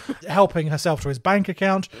mansion, helping herself to his bank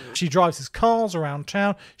account. She drives his cars around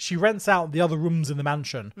town. She rents out the other rooms in the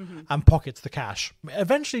mansion and pockets the cash.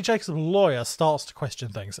 Eventually, Jacob's lawyer starts to question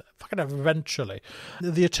things. Fucking eventually.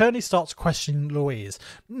 The attorney starts questioning Louise.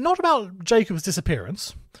 Not about Jacob's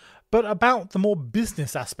disappearance, but about the more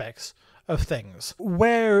business aspects of things.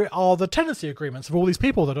 Where are the tenancy agreements of all these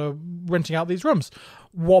people that are renting out these rooms?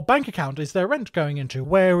 What bank account is their rent going into?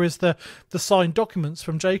 Where is the signed documents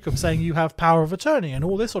from Jacob saying you have power of attorney and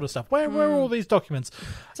all this sort of stuff? Where are all these documents?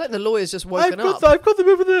 It's like the lawyer's just woken up. I've got them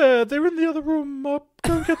over there. They're in the other room. I'll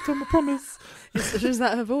go and get them, I promise. Is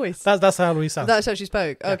that her voice? That's how Louise sounds. That's how she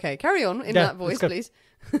spoke. Yeah. Okay, carry on in that voice, please.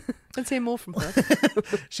 Let's hear more from her.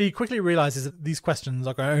 She quickly realises that these questions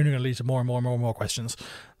are only going to lead to more and more questions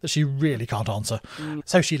that she really can't answer.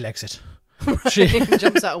 So she legs it. She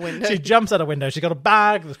jumps out a window. She jumps out a window. She's got a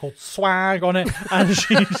bag that's called swag on it, and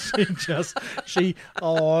she legs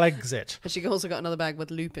it. And she also got another bag with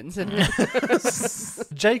lupins in it.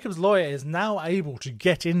 Jacob's lawyer is now able to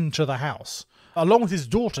get into the house. Along with his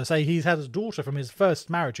daughter, say he's had his daughter from his first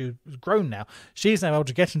marriage, who's grown now. She's now able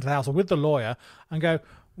to get into the house with the lawyer and go,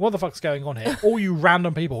 what the fuck's going on here? All you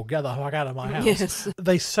random people, get the fuck out of my house. Yes.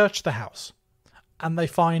 They search the house and they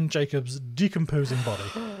find Jacob's decomposing body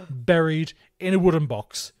buried in a wooden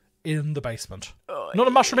box in the basement. Oh, Not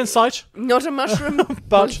a mushroom in sight. Not a mushroom,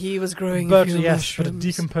 but he was growing But a few yes, but a mushrooms.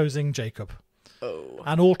 decomposing Jacob. Oh.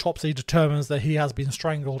 An autopsy determines that he has been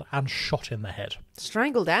strangled and shot in the head.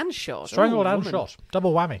 Strangled and shot. Strangled Oh, and woman. shot.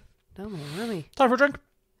 Double whammy. Double whammy. Time for a drink?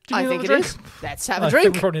 Do you I need think it another is. drink? Let's have a I think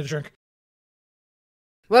drink. we probably need a drink.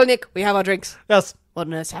 Well, Nick, we have our drinks. Yes. What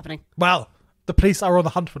on earth's happening? Well, the police are on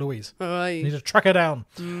the hunt for Louise. All They right. need to track her down.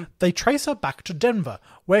 They trace her back to Denver,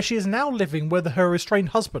 where she is now living with her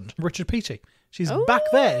estranged husband, Richard Peete. She's back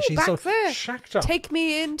there. She's back sort of there. shacked up. Take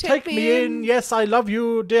me in. Take me in. Yes, I love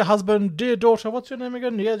you, dear husband, dear daughter. What's your name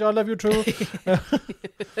again? Yes, I love you too.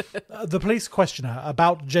 The police question her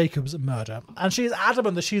about Jacob's murder, and she is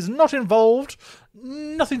adamant that she is not involved,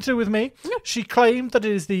 nothing to do with me. She claimed that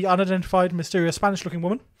it is the unidentified, mysterious Spanish-looking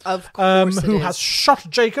woman Of course it who is. has shot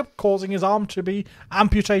Jacob, causing his arm to be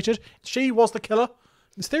amputated. She was the killer.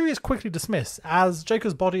 This theory is quickly dismissed as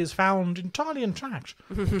Jacob's body is found entirely intact.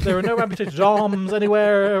 There are no amputated arms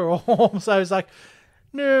anywhere, so it's like,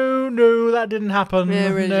 no, that didn't happen. Yeah,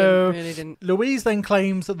 no. really didn't. Louise then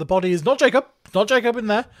claims that the body is not Jacob, in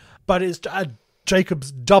there, but it's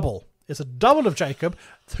Jacob's double. It's a double of Jacob,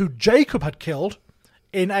 who Jacob had killed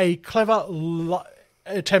in a clever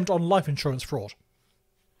attempt on life insurance fraud.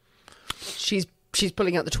 She's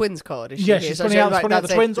pulling out the twins card. Is she? Yeah, Here? she's So pulling out the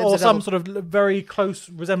that's twins, it. or It's a some double. sort of very close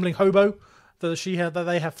resembling hobo that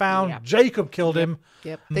they have found. Yeah. Jacob killed him.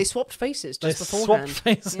 Yep. They swapped faces They just beforehand. swapped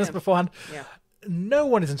faces Yeah. beforehand. Yeah. No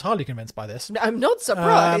one is entirely convinced by this. I'm not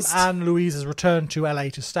surprised. And Louise is returned to LA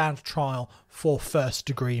to stand trial for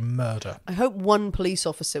first-degree murder. I hope one police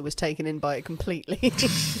officer was taken in by it completely.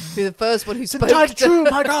 The first one who It's spoke entirely to true,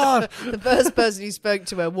 my God! the first person who spoke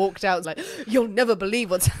to her walked out and was like, "You'll never believe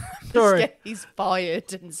what's happened." Sorry. He's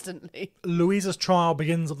fired instantly. Louise's trial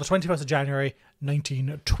begins on the 21st of January,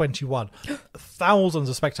 1921. Thousands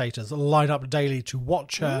of spectators line up daily to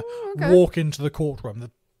watch her walk into the courtroom.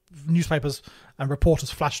 The newspapers and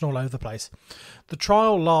reporters flashing all over the place. The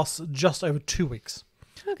trial lasts just over 2 weeks.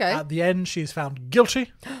 Okay. At the end, she is found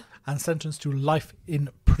guilty and sentenced to life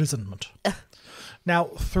imprisonment. Now,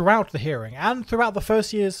 throughout the hearing and throughout the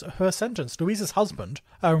first years of her sentence, Louise's husband,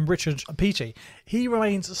 Richard Peete, he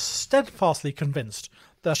remains steadfastly convinced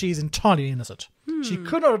that she is entirely innocent. She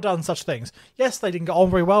could not have done such things. Yes, they didn't get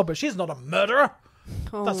on very well, but she's not a murderer.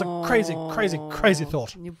 That's a crazy, crazy, crazy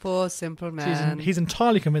thought. You poor simple man. He's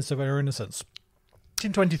entirely convinced of her innocence.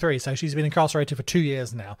 1923, so she's been incarcerated for 2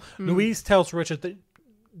 years now. Louise tells Richard that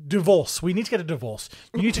divorce. We need to get a divorce.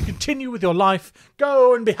 You need to continue with your life.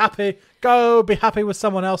 Go and be happy. Go be happy with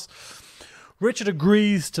someone else. Richard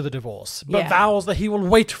agrees to the divorce, but vows that he will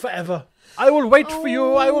wait forever. I will wait for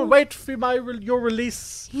you. I will wait for your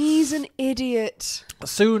release. He's an idiot.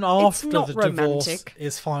 Soon after not the divorce romantic.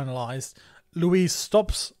 is finalised, Louise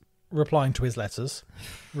stops replying to his letters,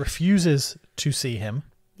 refuses to see him.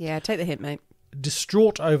 Yeah, take the hint, mate.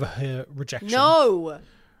 Distraught over her rejection, No,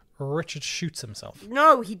 Richard shoots himself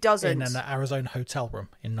no, he doesn't. in an Arizona hotel room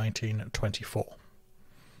in 1924.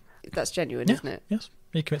 That's genuine, Yeah, isn't it? yes.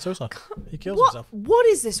 He commits suicide. He kills What? himself. What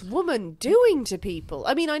is this woman doing to people?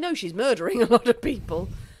 I mean, I know she's murdering a lot of people,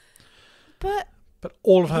 but But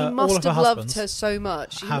all of he her, all must of her have loved husbands her so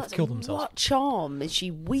much. He have must- killed themselves. What charm is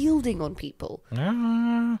she wielding on people?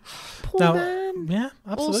 Ah. Poor Now, man. yeah,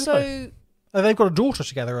 absolutely. Also, They've got a daughter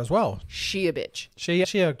together as well. she a bitch. She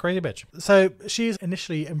a crazy bitch. So she's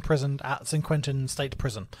initially imprisoned at San Quentin State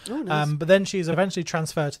Prison. Oh, nice. But then she's eventually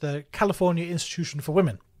transferred to the California Institution for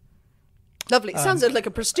Women. Lovely. It sounds like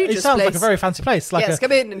a prestigious It sounds place. like a very fancy place. Like Yes,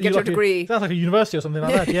 come in and get your degree. Sounds like a university or something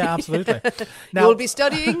like that. Yeah, absolutely. You'll be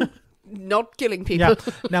studying, not killing people.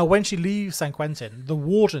 Yeah. Now, when she leaves San Quentin, the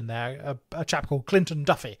warden there, a chap called Clinton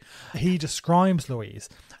Duffy, he describes Louise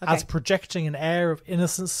as projecting an air of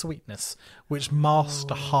innocent sweetness which masked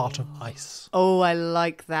a heart of ice. Oh, I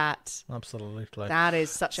like that. Absolutely. That is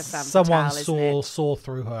such a femme Someone fatale, isn't it? saw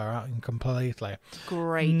through her completely.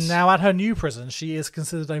 Great. Now, at her new prison, she is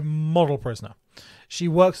considered a model prisoner. She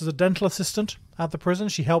works as a dental assistant at the prison.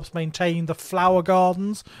 She helps maintain the flower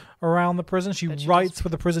gardens around the prison. She writes for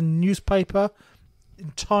the prison newspaper.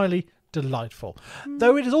 Entirely delightful.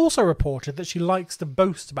 Though it is also reported that she likes to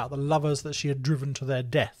boast about the lovers that she had driven to their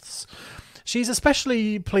deaths. She's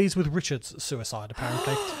especially pleased with Richard's suicide,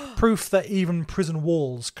 apparently. Proof that even prison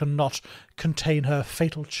walls cannot contain her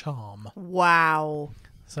fatal charm. Wow.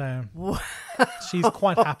 So she's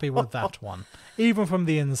quite happy with that one, even from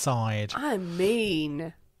the inside. I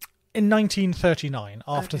mean, In 1939,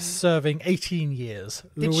 after serving 18 years,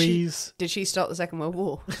 Louise... did she start the Second World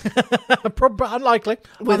War? Probably unlikely.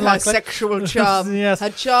 With her unlikely. sexual charm. Yes. Her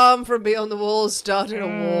charm from beyond the walls started a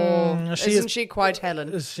war. she Isn't is- she quite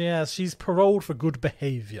Helen? Yes, she's paroled for good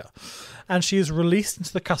behaviour. and she is released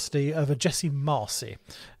into the custody of a Jessie Marcy.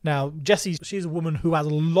 Now, Jessie, she's a woman who has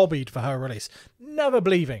lobbied for her release, never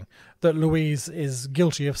believing that Louise is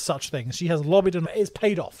guilty of such things. She has lobbied and it's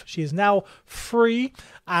paid off. She is now free,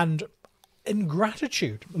 and in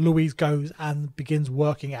gratitude, Louise goes and begins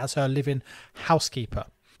working as her live-in housekeeper.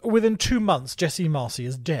 Within 2 months, Jessie Marcy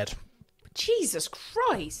is dead. Jesus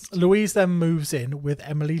Christ. Louise then moves in with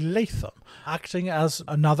Emily Latham, acting as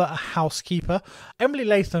another housekeeper. Emily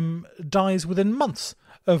Latham dies within months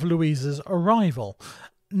of Louise's arrival.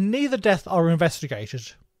 Neither deaths are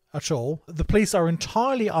investigated at all. The police are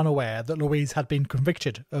entirely unaware that Louise had been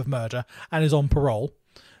convicted of murder and is on parole.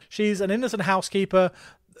 She's an innocent housekeeper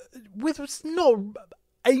with not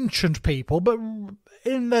ancient people, but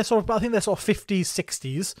in their sort of, I think they're sort of 50s,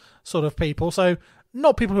 60s sort of people. So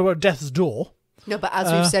not people who are at death's door. No, but as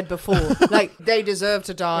we've said before, like, they deserve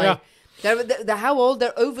to die. Yeah. They're how old?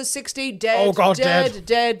 They're over 60, dead, Oh, God,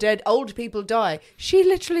 dead. Old people die. She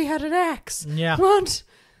literally had an axe. Yeah. What?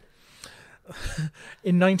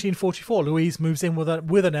 In 1944, Louise moves in with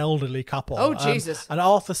an elderly couple. Oh, Jesus. And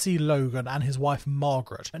Arthur C. Logan and his wife,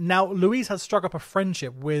 Margaret. Now, Louise had struck up a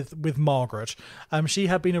friendship with Margaret. She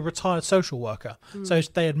had been a retired social worker. So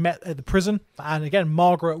they had met at the prison. And again,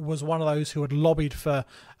 Margaret was one of those who had lobbied for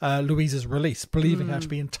Louise's release, believing her to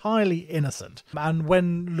be entirely innocent. And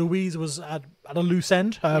when Louise was at a loose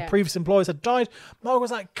end, her previous employers had died, Margaret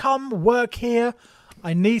was like, come work here.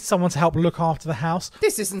 I need someone to help look after the house.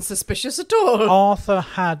 This isn't suspicious at all. Arthur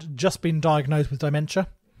had just been diagnosed with dementia,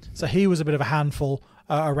 so he was a bit of a handful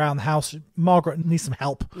around the house. Margaret needs some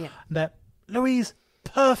help. Yeah. Louise,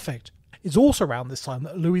 perfect. It's also around this time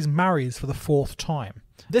that Louise marries for the 4th time.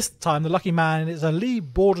 This time, the lucky man is a Lee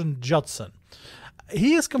Borden Judson.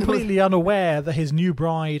 He is completely unaware that his new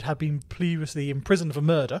bride had been previously imprisoned for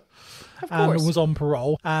murder and was on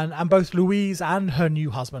parole. And both Louise and her new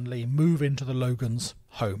husband, Lee, move into the Logans'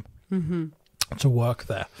 home to work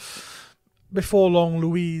there. Before long,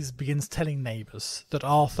 Louise begins telling neighbours that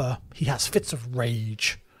Arthur, he has fits of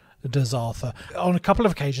rage, does Arthur. On a couple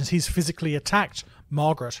of occasions, he's physically attacked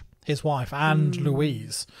Margaret, his wife, and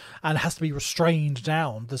Louise, and has to be restrained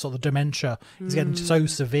down. The sort of dementia is getting so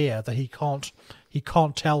severe that he can't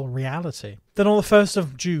tell reality. Then on the 1st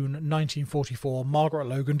of June 1944, Margaret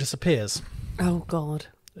Logan disappears. Oh, God.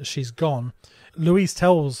 She's gone. Louise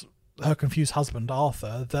tells her confused husband,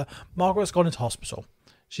 Arthur, that Margaret's gone into hospital.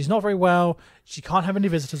 She's not very well. She can't have any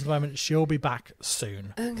visitors at the moment. She'll be back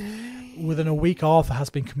soon. Okay. Within a week, Arthur has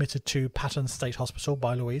been committed to Patton State Hospital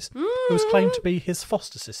by Louise, who is claimed to be his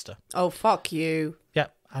foster sister. Oh, fuck you. Yeah,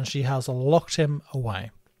 and she has locked him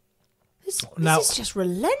away. This is just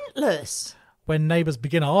relentless. When neighbours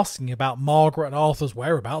begin asking about Margaret and Arthur's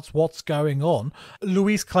whereabouts, what's going on,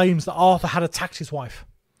 Louise claims that Arthur had attacked his wife.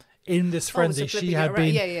 In this frenzy, she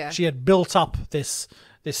had built up this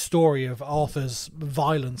story of Arthur's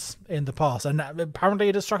violence in the past, and apparently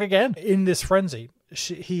it has struck again. In this frenzy,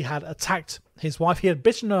 he had attacked his wife. He had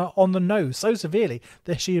bitten her on the nose so severely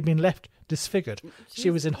that she had been left disfigured.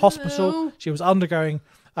 She was in hospital. She was undergoing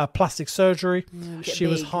plastic surgery. She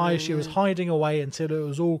was hiding away until it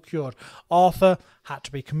was all cured. Arthur had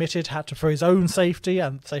to be committed, for his own safety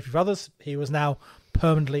and safety of others. He was now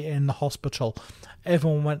permanently in the hospital.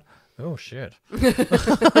 Everyone went, oh, shit.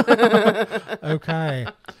 Okay.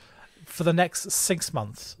 For the next 6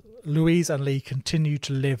 months, Louise and Lee continue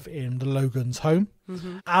to live in the Logans' home.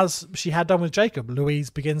 As she had done with Jacob,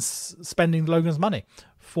 Louise begins spending the Logans' money,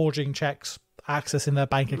 forging checks, accessing their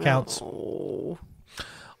bank accounts. Oh.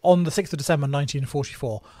 On the 6th of December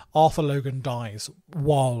 1944, Arthur Logan dies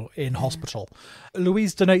while in hospital.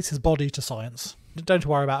 Louise donates his body to science. Don't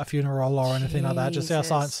worry about a funeral or anything like that. Just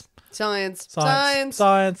science.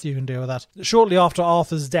 Science, you can deal with that. Shortly after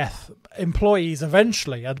Arthur's death, employees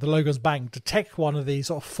eventually at the Logan's Bank detect one of these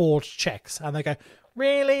sort of forged checks, and they go,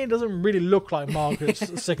 really? It doesn't really look like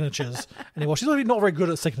Margaret's signatures anymore. She's really not very good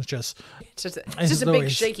at signatures. It's just a big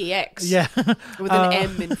shaky X. Yeah. With an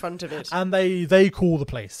M in front of it. And they call the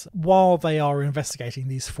police. While they are investigating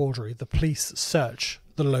these forgeries, the police search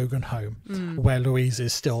the Logan home, where Louise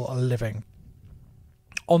is still living.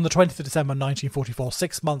 On the 20th of December 1944,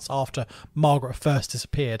 6 months after Margaret first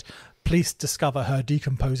disappeared, police discover her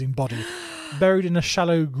decomposing body buried in a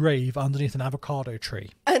shallow grave underneath an avocado tree.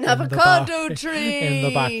 An avocado tree! In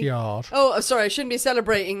the backyard. Oh, sorry, I shouldn't be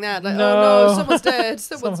celebrating that. Like, no. Oh no, someone's dead.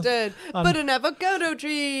 Someone's dead. But an avocado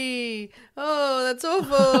tree! Oh, that's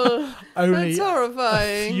awful. Only that's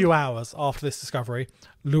horrifying. A few hours after this discovery,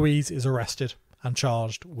 Louise is arrested and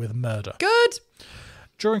charged with murder. Good!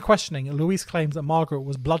 During questioning, Louise claims that Margaret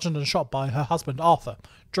was bludgeoned and shot by her husband, Arthur,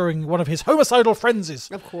 during one of his homicidal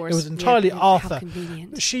frenzies. Of course. It was entirely Arthur. How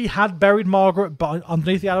convenient. She had buried Margaret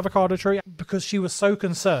underneath the avocado tree because she was so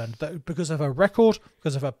concerned that because of her record,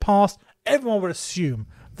 because of her past, everyone would assume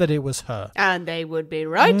that it was her. And they would be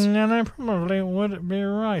right. And they probably would be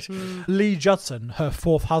right. Lee Judson, her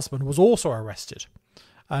fourth husband, was also arrested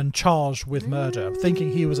and charged with murder,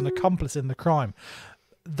 thinking he was an accomplice in the crime.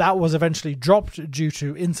 That was eventually dropped due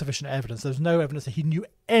to insufficient evidence. There's no evidence that he knew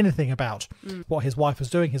anything about what his wife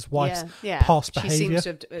was doing, his wife's past behaviour. She seems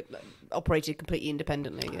to have operated completely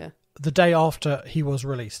independently, yeah. The day after he was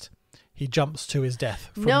released, he jumps to his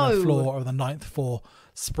death from the floor of the 9th floor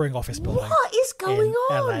Spring office building. What is going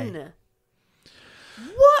on? LA.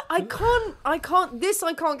 What? I can't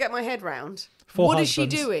get my head round. What is she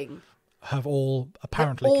doing? Have all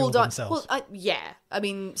apparently killed themselves. Well, I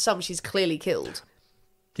mean, some she's clearly killed.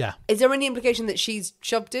 Yeah. Is there any implication that she's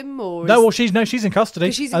shoved him, or she's in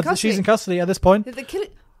custody. She's in custody. She's in custody at this point. Did they kill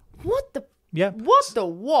it? What the? Yeah. What the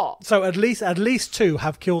what? So at least 2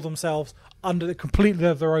 have killed themselves under completely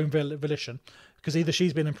of their own volition, because either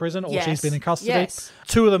she's been in prison or she's been in custody. Yes.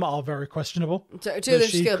 2 of them are very questionable. So 2 of them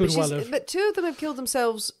killed, but 2 of them have killed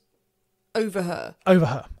themselves over her. Over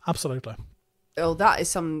her, absolutely. Oh, that is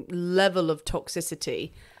some level of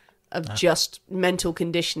toxicity, of just mental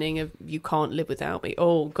conditioning of you can't live without me.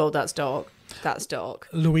 Oh God, that's dark. That's dark.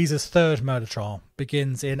 Louise's 3rd murder trial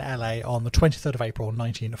begins in LA on the 23rd of April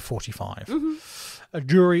 1945. A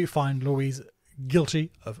jury find Louise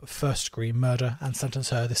guilty of first-degree murder and sentence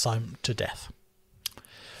her this time to death.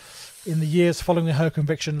 In the years following her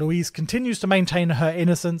conviction, Louise continues to maintain her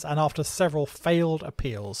innocence, and after several failed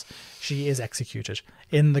appeals, she is executed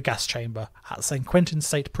in the gas chamber at St. Quentin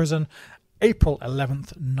State Prison, April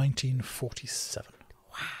 11th, 1947.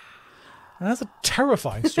 Wow. And that's a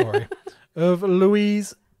terrifying story of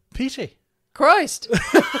Louise Peete. Christ!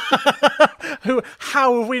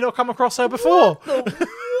 How have we not come across her before?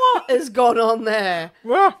 What has gone on there?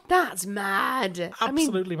 Well, that's mad.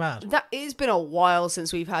 Absolutely mad. It's been a while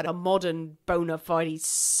since we've had a modern bona fide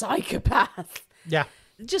psychopath. Yeah.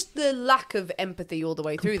 Just the lack of empathy all the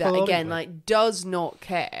way through that. Again, does not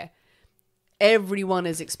care. Everyone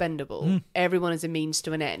is expendable. Everyone is a means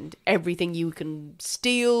to an end. Everything you can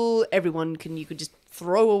steal, you could just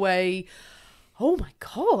throw away. Oh my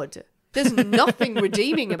God. There's nothing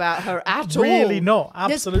redeeming about her at all. Really not.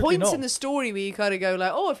 Absolutely not. There's points in the story where you kind of go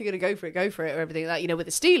like, oh, if you're going to go for it, or everything like, with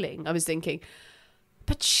the stealing, I was thinking.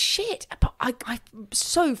 But shit, I'm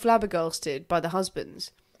so flabbergasted by the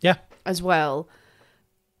husbands. Yeah. As well.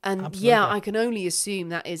 And Absolutely. I can only assume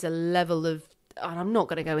that is a level of, and I'm not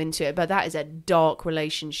going to go into it, but that is a dark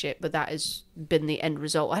relationship, but that has been the end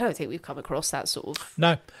result. I don't think we've come across that sort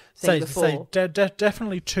of thing before.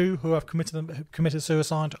 Definitely 2 who have committed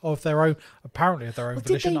suicide of their own, apparently of their own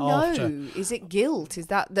volition. Did they know? Is it guilt? Is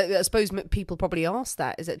that, I suppose people probably ask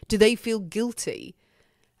that. Is it? Do they feel guilty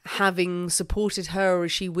having supported her, or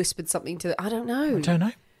has she whispered something to them? I don't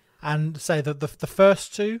know. And say that the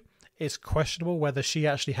first 2, it's questionable whether she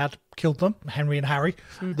actually had killed them, Henry and Harry,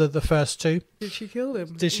 the first 2. Did she kill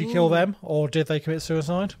them? Did she kill them, or did they commit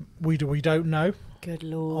suicide? We don't know. Good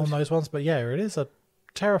Lord. On those ones, but it is a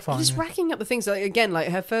terrifying. Just racking up the things, like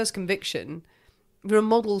her first conviction. You're a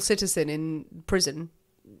model citizen in prison.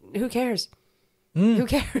 Who cares? Who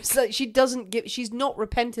cares? She's not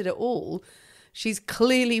repented at all. She's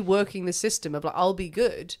clearly working the system of I'll be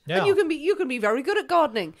good. Yeah. And you can be very good at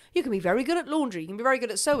gardening. You can be very good at laundry. You can be very good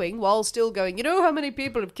at sewing while still going, how many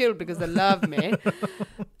people have killed because they love me?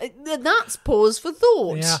 That's pause for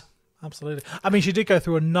thought. Yeah, absolutely. I mean, she did go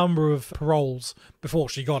through a number of paroles before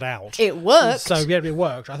she got out. It worked. So, it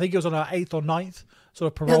worked. I think it was on her 8th or 9th sort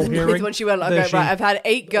of parole hearing. When she went, right, I've had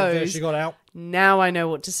 8 goes. She got out. Now I know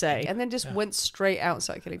what to say. And then just went straight out and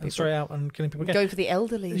started killing people. Straight out and killing people again. Going for the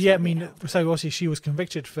elderly. Yeah, I mean, so obviously she was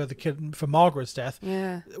convicted for for Margaret's death.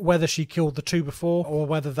 Yeah. Whether she killed the 2 before or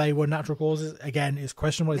whether they were natural causes, again, is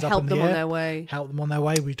questionable. It's up in the air. Help them on their way. Help them on their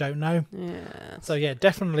way, we don't know. Yeah. So,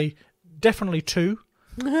 definitely 2.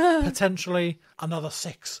 Potentially another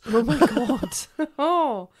 6. Oh my God.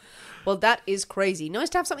 Oh. Well, that is crazy. Nice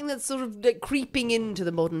to have something that's sort of creeping into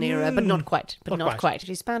the modern era, but not quite. Not quite.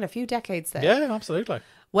 She spanned a few decades there. Yeah, absolutely.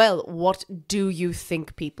 Well, what do you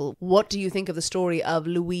think, people? What do you think of the story of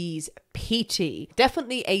Louise Peete?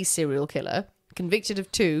 Definitely a serial killer. Convicted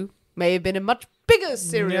of 2. May have been a much bigger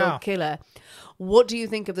serial killer. What do you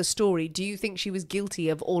think of the story? Do you think she was guilty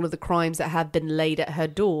of all of the crimes that have been laid at her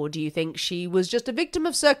door? Do you think she was just a victim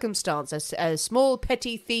of circumstance, a small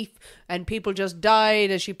petty thief, and people just died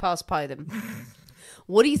as she passed by them?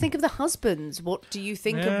 What do you think of the husbands? What do you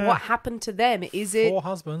think of what happened to them? Is it 4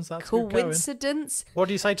 husbands? That's good going. coincidence? What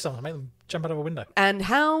do you say to someone? Make them jump out of a window. And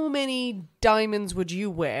how many diamonds would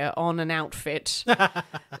you wear on an outfit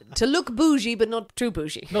to look bougie, but not too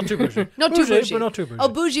bougie? Not too bougie. Not too bougie. But not too bougie. Oh,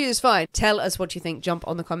 bougie is fine. Tell us what you think. Jump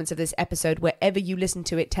on the comments of this episode wherever you listen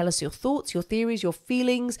to it. Tell us your thoughts, your theories, your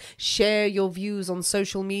feelings. Share your views on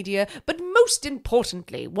social media. But most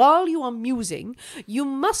importantly, while you are musing, you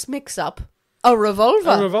must mix up a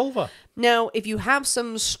revolver. A revolver. Now, if you have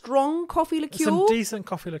some strong coffee liqueur... Some decent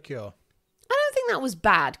coffee liqueur. I don't think that was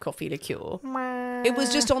bad coffee liqueur. It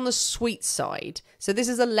was just on the sweet side. So this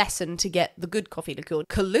is a lesson to get the good coffee liqueur.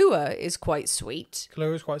 Kahlua is quite sweet.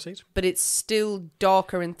 Kahlua is quite sweet. But it's still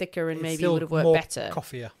darker and thicker and maybe would have worked more better.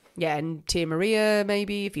 Coffeeier. Yeah, and Tia Maria,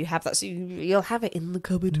 maybe, if you have that. So you'll have it in the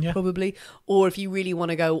cupboard, probably. Or if you really want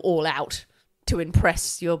to go all out to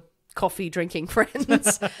impress your coffee drinking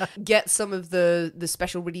friends, get some of the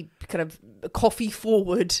special, really kind of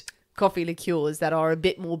coffee-forward coffee liqueurs that are a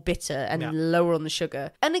bit more bitter and lower on the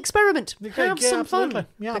sugar, and experiment. Have some fun,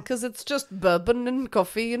 because it's just bourbon and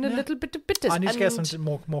coffee and a little bit of bitters. I need to get some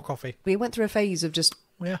more coffee. We went through a phase of just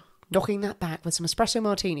knocking that back with some espresso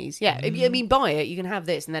martinis. Yeah, if you, I mean, buy it, you can have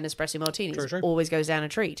this and then espresso martinis. True. Always goes down a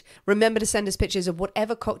treat. Remember to send us pictures of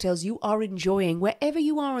whatever cocktails you are enjoying, wherever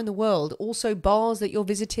you are in the world. Also, bars that you're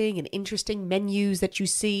visiting and interesting menus that you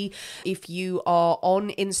see. If you are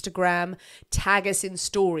on Instagram, tag us in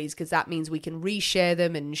stories, because that means we can reshare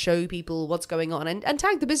them and show people what's going on. And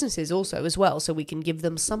tag the businesses also as well, so we can give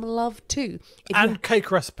them some love too. And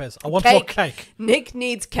cake recipes. I want more cake. Nick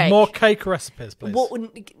needs cake. More cake recipes, please.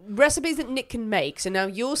 Recipes that Nick can make. So now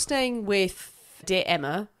you're staying with dear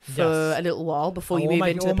Emma for a little while before you move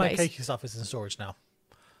into the place. All my cakey stuff is in storage now.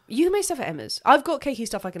 You can make stuff at Emma's. I've got cakey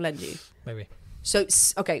stuff I can lend you. Maybe. So,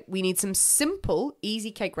 okay, we need some simple,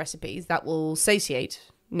 easy cake recipes that will satiate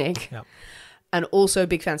Nick. Yeah. And also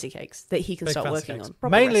big fancy cakes that he can start working on.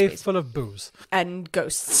 Mainly full of booze. And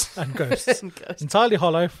ghosts. And ghosts. Entirely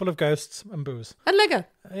hollow, full of ghosts and booze. And Lego.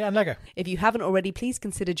 Yeah, and Lego. If you haven't already, please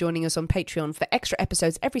consider joining us on Patreon for extra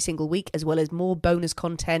episodes every single week, as well as more bonus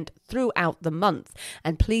content throughout the month.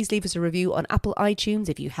 And please leave us a review on Apple iTunes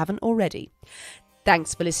if you haven't already.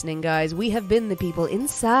 Thanks for listening, guys. We have been the people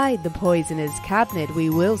inside the Poisoner's Cabinet. We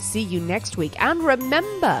will see you next week. And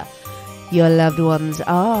remember, your loved ones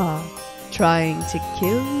are trying to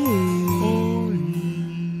kill you.